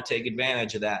want to take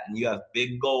advantage of that and you have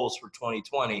big goals for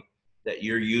 2020, that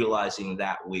you're utilizing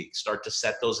that week. Start to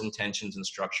set those intentions and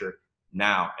structure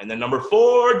now. And then number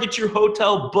 4, get your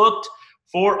hotel booked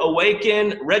for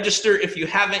Awaken. Register if you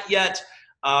haven't yet,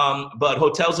 but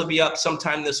hotels will be up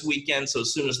sometime this weekend. So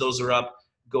as soon as those are up,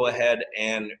 go ahead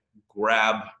and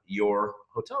grab your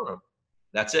hotel room.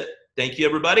 That's it. Thank you,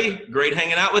 everybody. Great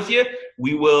hanging out with you.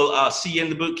 We will see you in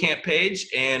the boot camp page,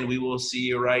 and we will see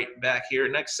you right back here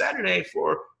next Saturday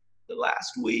for the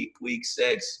last week, week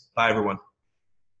 6. Bye, everyone.